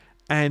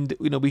 And,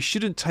 we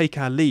shouldn't take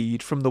our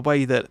lead from the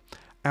way that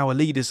our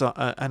leaders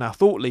are, and our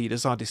thought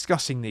leaders are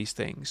discussing these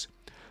things.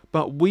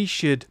 But we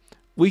should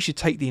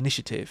take the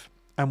initiative.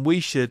 And we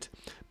should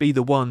be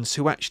the ones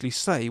who actually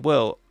say,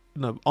 well,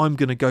 I'm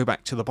going to go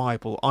back to the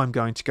Bible. I'm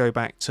going to go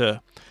back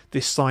to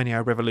this Sinai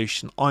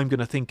revolution. I'm going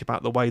to think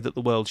about the way that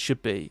the world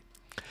should be.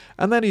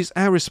 And that is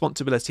our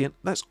responsibility. And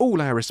that's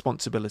all our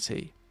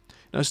responsibility.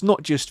 It's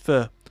not just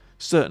for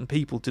certain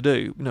people to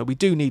do. We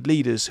do need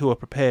leaders who are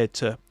prepared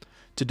to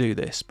do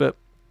this. But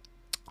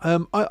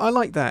I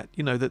like that,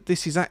 that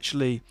this is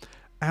actually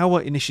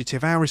our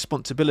initiative, our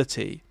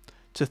responsibility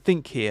to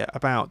think here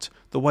about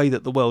the way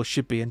that the world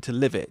should be and to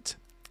live it.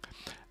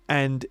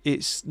 And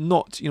it's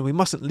not, we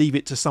mustn't leave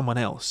it to someone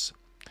else.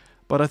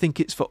 But I think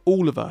it's for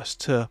all of us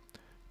to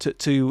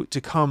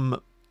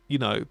come,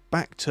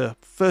 back to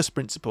first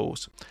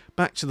principles,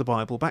 back to the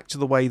Bible, back to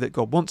the way that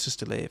God wants us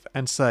to live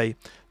and say,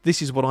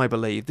 this is what I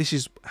believe. This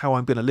is how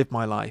I'm going to live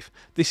my life.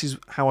 This is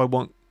how I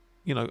want,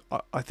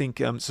 I think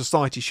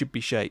society should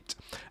be shaped,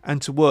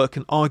 and to work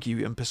and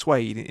argue and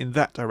persuade in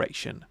that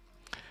direction.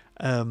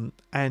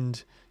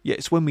 And yeah,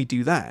 it's when we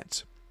do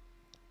that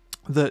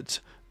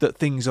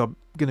things are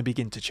going to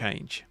begin to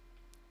change.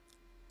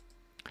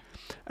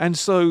 And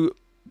so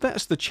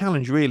that's the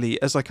challenge really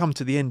as I come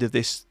to the end of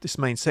this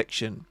main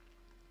section,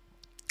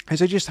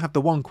 as I just have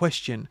the one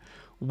question: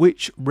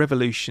 which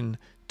revolution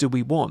do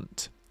we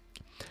want?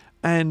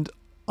 And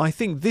I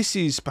think this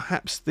is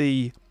perhaps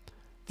the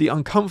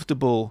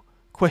uncomfortable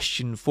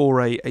question for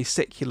a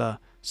secular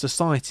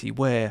society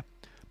where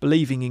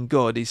believing in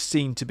God is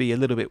seen to be a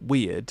little bit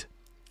weird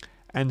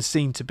and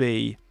seen to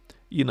be,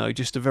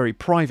 just a very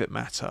private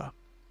matter.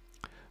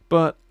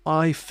 But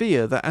I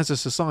fear that as a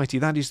society,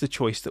 that is the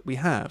choice that we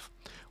have.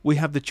 We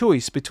have the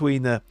choice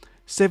between the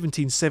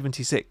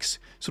 1776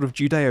 sort of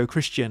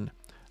Judeo-Christian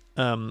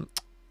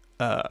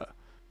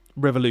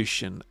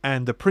revolution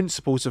and the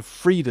principles of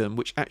freedom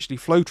which actually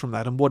flowed from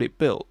that and what it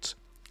built.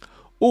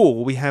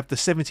 Or we have the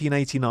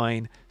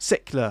 1789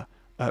 secular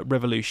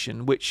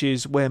revolution, which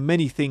is where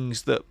many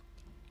things that,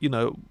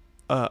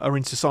 are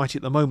in society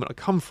at the moment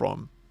come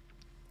from,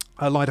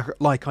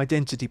 like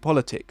identity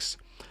politics.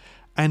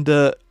 And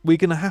we're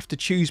going to have to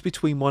choose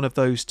between one of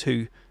those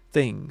two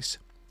things.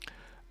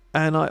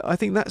 And I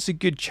think that's a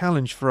good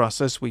challenge for us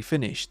as we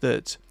finish.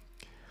 That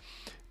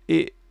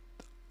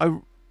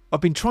I've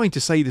been trying to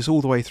say this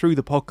all the way through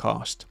the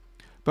podcast,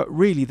 but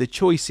really the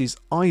choice is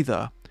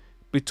either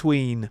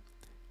between,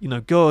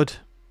 God,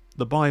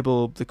 the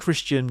Bible, the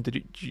Christian,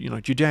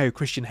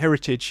 Judeo-Christian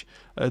heritage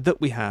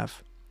that we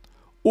have,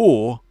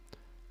 or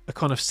a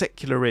kind of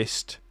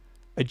secularist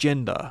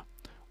agenda,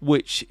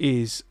 which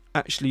is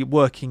actually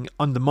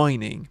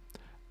undermining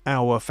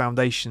our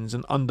foundations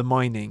and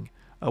undermining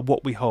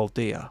what we hold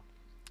dear.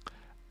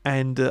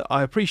 And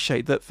I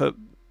appreciate that for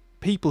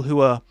people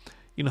who are,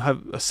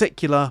 have a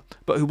secular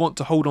but who want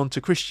to hold on to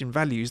Christian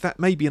values, that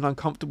may be an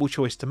uncomfortable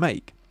choice to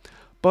make.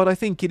 But I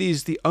think it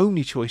is the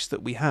only choice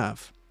that we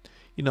have.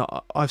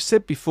 I've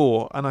said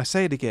before, and I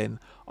say it again,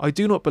 I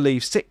do not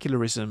believe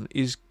secularism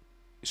is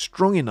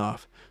strong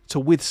enough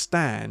to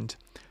withstand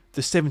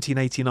the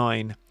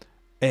 1789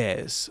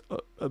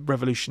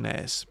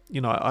 revolutionaires.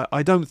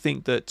 I don't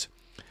think that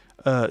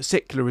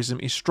secularism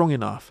is strong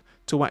enough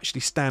to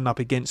actually stand up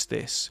against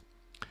this.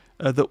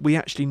 That we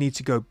actually need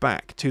to go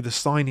back to the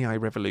Sinai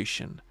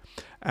revolution,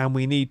 and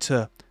we need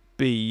to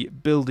be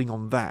building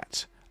on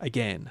that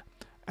again.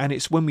 And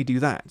it's when we do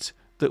that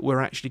that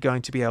we're actually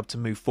going to be able to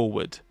move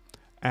forward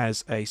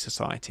as a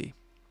society.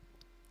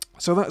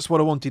 So that's what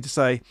I wanted to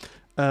say.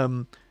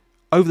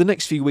 over the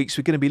next few weeks,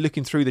 we're going to be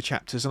looking through the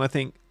chapters, and I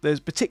think there's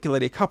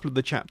particularly a couple of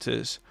the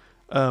chapters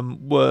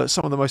were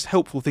some of the most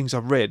helpful things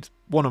I've read.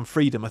 One on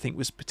freedom, I think,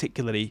 was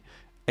particularly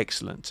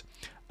excellent.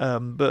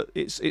 But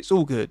it's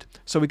all good.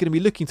 So we're going to be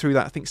looking through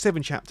that, I think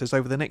 7 chapters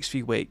over the next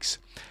few weeks.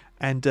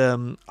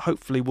 And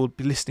hopefully we'll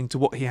be listening to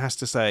what he has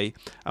to say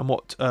and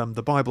what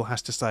the Bible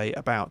has to say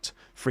about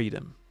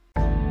freedom.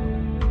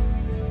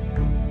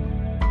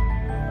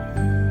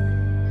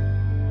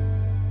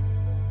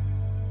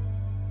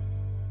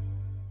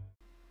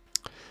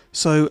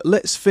 So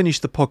let's finish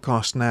the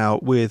podcast now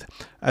with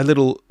a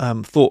little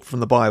thought from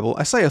the Bible.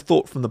 I say a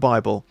thought from the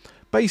Bible.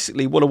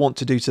 Basically, what I want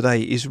to do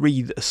today is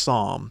read a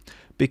psalm,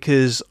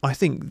 because I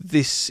think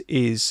this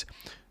is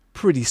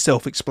pretty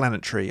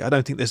self-explanatory. I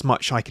don't think there's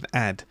much I can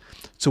add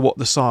to what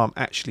the psalm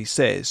actually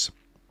says.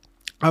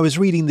 I was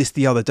reading this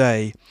the other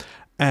day,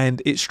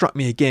 and it struck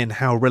me again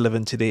how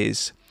relevant it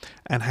is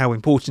and how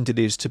important it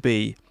is to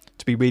be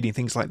reading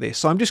things like this.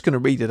 So I'm just going to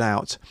read it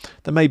out,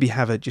 then maybe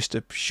have just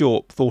a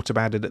short thought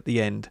about it at the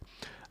end.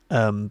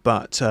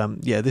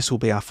 Yeah, this will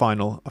be our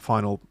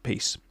final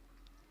piece.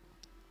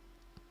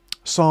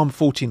 Psalm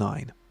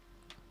 49.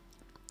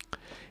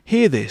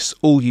 Hear this,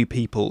 all you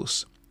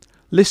peoples.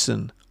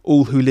 Listen,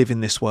 all who live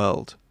in this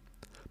world,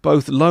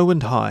 both low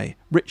and high,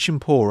 rich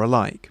and poor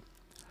alike.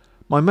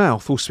 My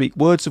mouth will speak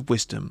words of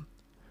wisdom.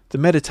 The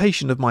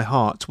meditation of my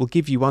heart will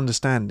give you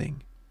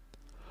understanding.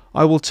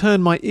 I will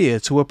turn my ear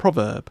to a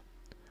proverb.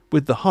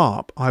 With the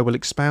harp I will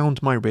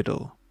expound my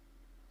riddle.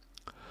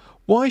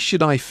 Why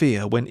should I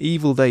fear when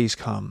evil days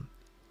come,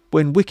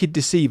 when wicked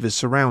deceivers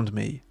surround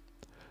me,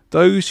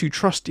 those who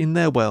trust in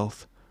their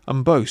wealth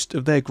and boast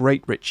of their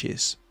great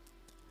riches?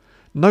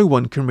 No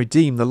one can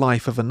redeem the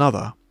life of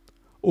another,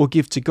 or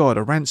give to God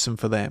a ransom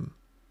for them.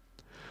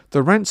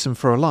 The ransom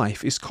for a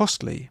life is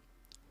costly.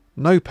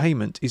 No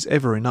payment is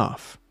ever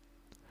enough,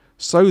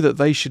 so that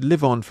they should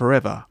live on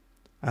forever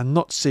and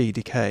not see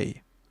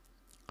decay.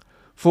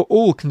 For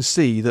all can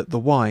see that the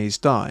wise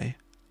die,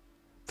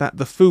 that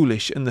the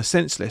foolish and the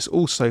senseless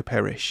also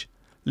perish,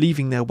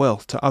 leaving their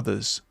wealth to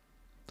others.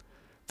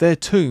 Their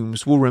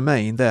tombs will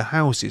remain their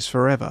houses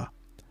forever,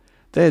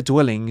 their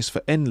dwellings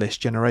for endless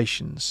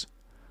generations,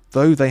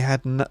 though they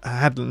had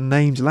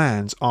named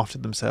lands after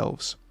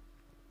themselves.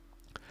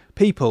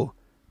 People,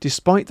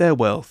 despite their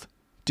wealth,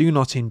 do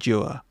not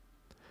endure.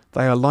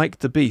 They are like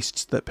the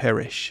beasts that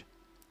perish.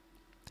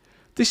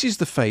 This is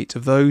the fate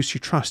of those who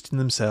trust in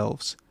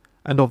themselves,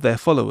 and of their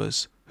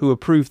followers who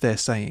approve their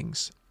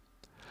sayings.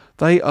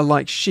 They are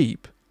like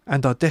sheep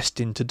and are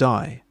destined to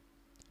die.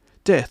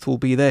 Death will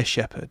be their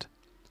shepherd,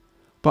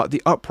 but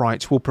the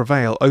upright will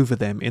prevail over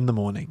them in the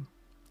morning.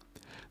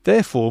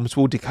 Their forms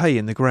will decay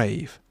in the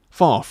grave,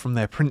 far from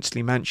their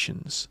princely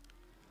mansions.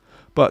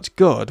 But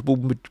God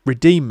will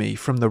redeem me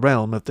from the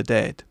realm of the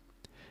dead.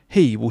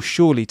 He will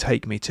surely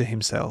take me to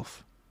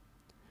himself.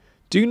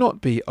 Do not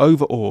be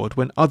overawed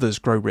when others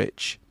grow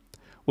rich,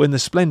 when the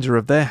splendour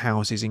of their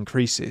houses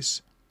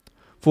increases,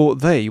 for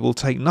they will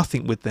take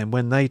nothing with them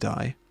when they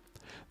die.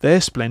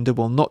 Their splendour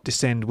will not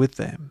descend with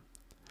them.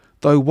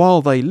 Though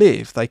while they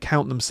live they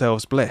count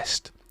themselves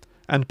blessed,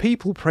 and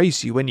people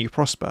praise you when you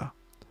prosper.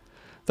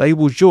 They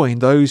will join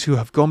those who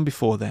have gone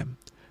before them,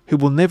 who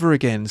will never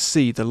again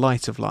see the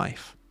light of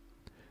life.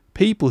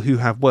 People who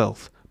have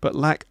wealth but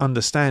lack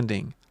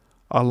understanding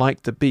are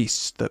like the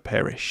beasts that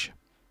perish.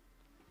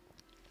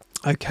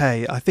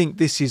 Okay, I think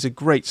this is a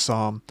great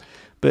psalm.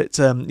 But,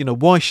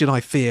 why should I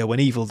fear when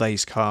evil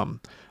days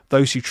come?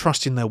 Those who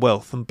trust in their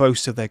wealth and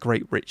boast of their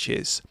great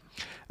riches.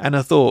 And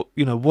I thought,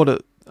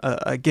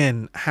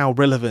 again, how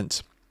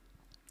relevant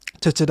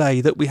to today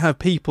that we have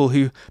people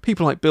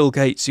like Bill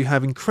Gates, who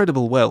have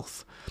incredible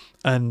wealth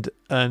and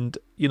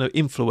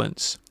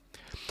influence.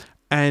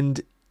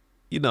 And,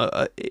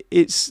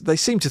 they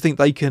seem to think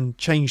they can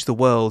change the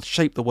world,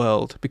 shape the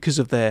world because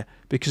of their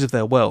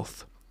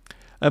wealth.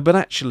 But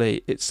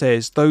actually, it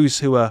says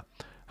those who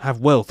have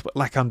wealth but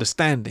lack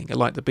understanding are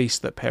like the beasts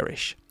that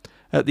perish.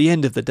 At the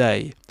end of the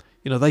day,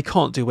 they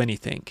can't do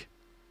anything.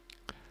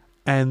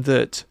 And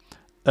that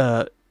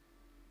at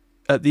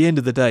the end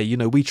of the day,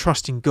 we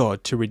trust in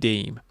God to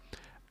redeem,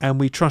 and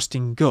we trust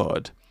in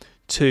God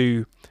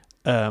to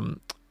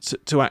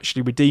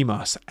actually redeem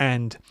us.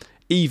 And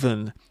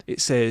even it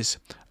says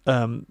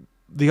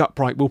the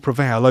upright will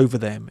prevail over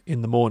them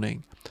in the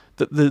morning,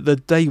 that the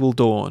day will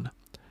dawn,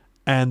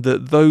 and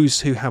that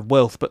those who have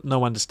wealth but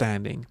no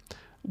understanding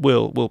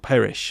will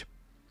perish.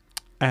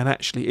 And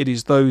actually it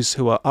is those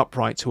who are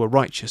upright, who are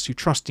righteous, who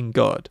trust in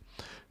God,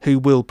 who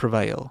will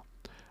prevail.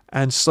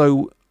 And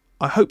so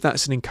I hope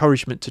that's an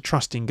encouragement to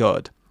trust in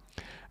God,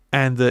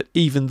 and that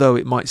even though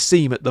it might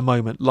seem at the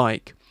moment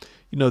like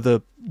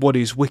what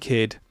is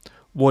wicked,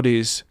 what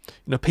is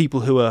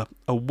people who are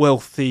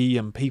wealthy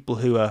and people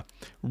who are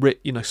rich,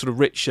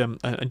 rich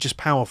and just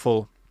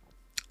powerful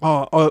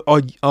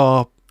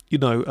are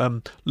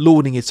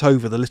lording it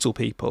over the little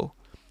people.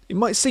 It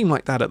might seem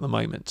like that at the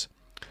moment,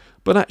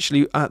 but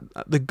actually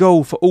the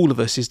goal for all of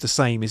us is the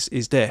same,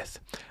 is death.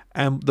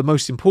 And the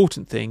most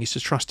important thing is to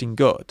trust in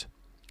God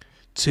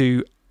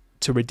to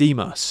redeem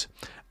us.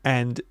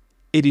 And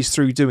it is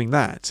through doing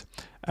that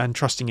and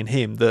trusting in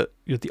him that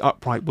the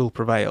upright will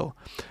prevail.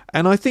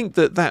 And I think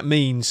that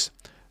means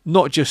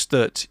not just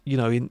that,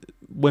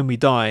 when we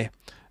die,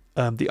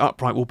 the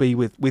upright will be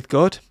with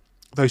God,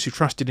 those who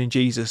trusted in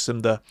Jesus,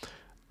 and the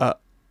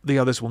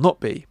others will not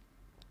be.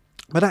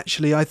 But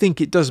actually, I think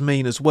it does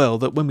mean as well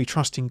that when we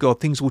trust in God,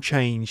 things will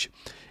change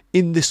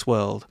in this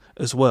world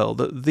as well,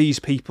 that these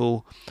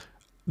people,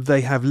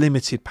 they have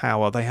limited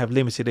power, they have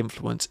limited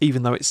influence,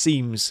 even though it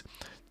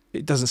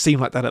doesn't seem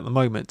like that at the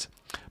moment.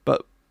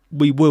 But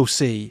we will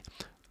see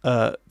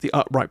the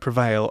upright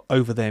prevail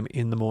over them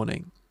in the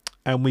morning,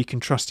 and we can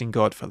trust in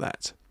God for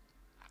that.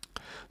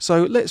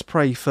 So let's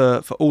pray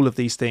for all of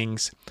these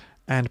things,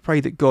 and pray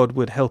that God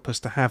would help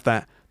us to have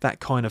that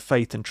kind of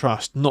faith and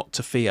trust, not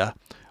to fear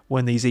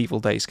when these evil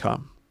days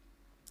come.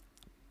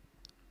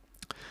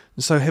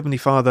 And so, Heavenly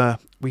Father,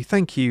 we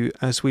thank you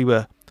as we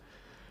were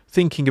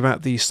thinking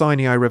about the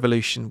Sinai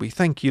Revolution. We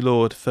thank you,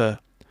 Lord, for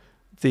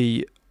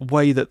the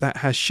way that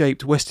has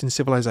shaped Western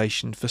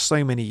civilization for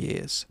so many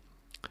years.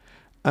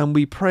 And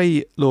we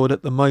pray, Lord,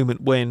 at the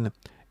moment when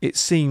it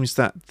seems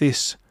that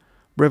this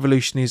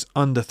revolution is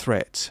under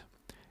threat,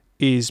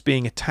 is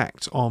being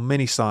attacked on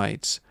many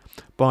sides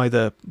by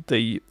the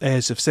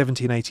heirs of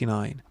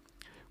 1789.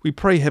 We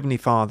pray, Heavenly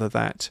Father,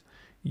 that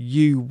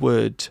you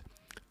would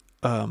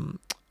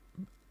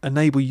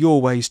enable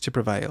your ways to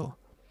prevail,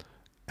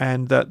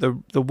 and that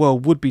the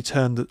world would be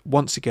turned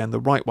once again the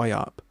right way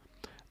up,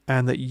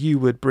 and that you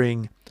would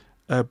bring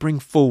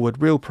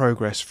forward real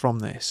progress from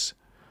this,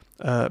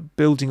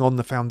 building on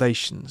the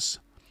foundations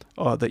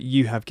that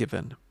you have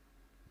given.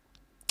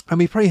 And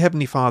we pray,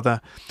 Heavenly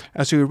Father,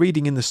 as we were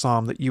reading in the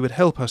Psalm, that you would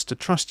help us to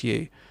trust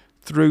you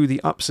through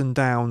the ups and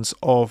downs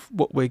of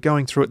what we're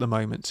going through at the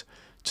moment,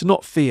 to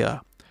not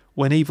fear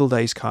when evil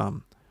days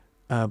come,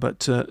 but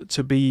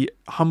to be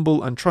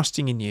humble and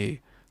trusting in you,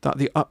 that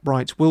the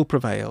upright will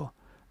prevail,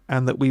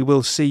 and that we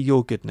will see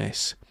your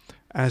goodness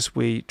as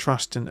we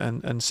trust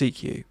and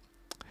seek you.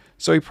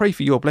 So we pray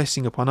for your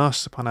blessing upon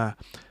us, upon our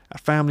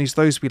families,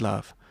 those we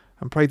love,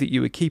 and pray that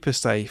you would keep us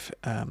safe,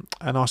 and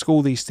ask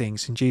all these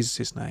things in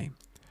Jesus' name.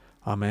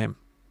 Amen.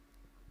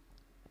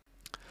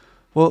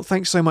 Well,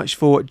 thanks so much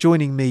for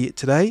joining me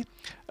today.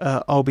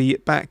 I'll be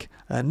back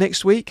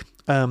next week.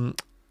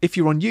 If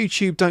you're on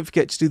YouTube, don't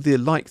forget to do the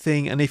like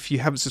thing, and if you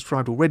haven't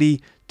subscribed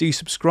already, do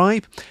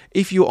subscribe.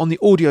 If you're on the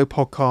audio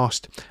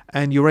podcast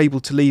and you're able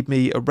to leave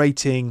me a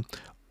rating,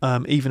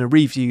 even a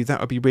review,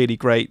 that would be really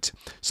great.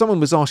 Someone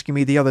was asking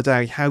me the other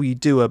day how you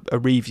do a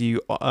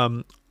review.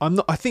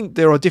 I think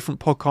there are different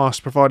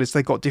podcast providers.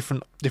 They've got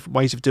different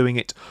ways of doing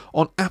it.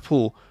 On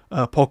Apple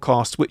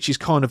Podcast, which is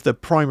kind of the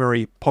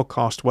primary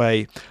podcast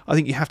way, I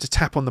think you have to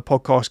tap on the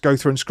podcast, go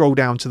through and scroll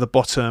down to the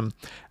bottom,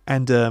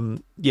 and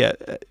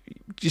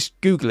just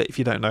Google it if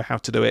you don't know how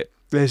to do it.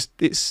 They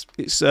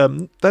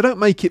don't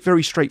make it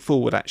very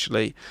straightforward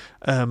actually.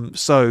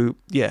 There'll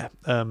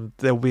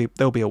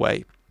be a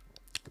way.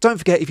 Don't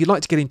forget, if you'd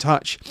like to get in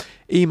touch,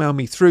 email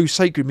me through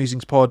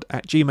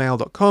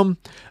sacredmusingspod@gmail.com.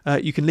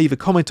 You can leave a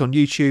comment on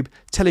YouTube,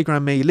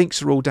 Telegram me,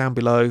 links are all down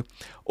below,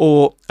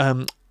 or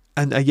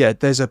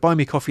there's a Buy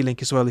Me Coffee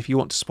link as well if you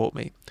want to support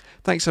me.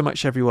 Thanks so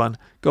much, everyone.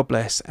 God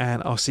bless,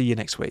 and I'll see you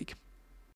next week.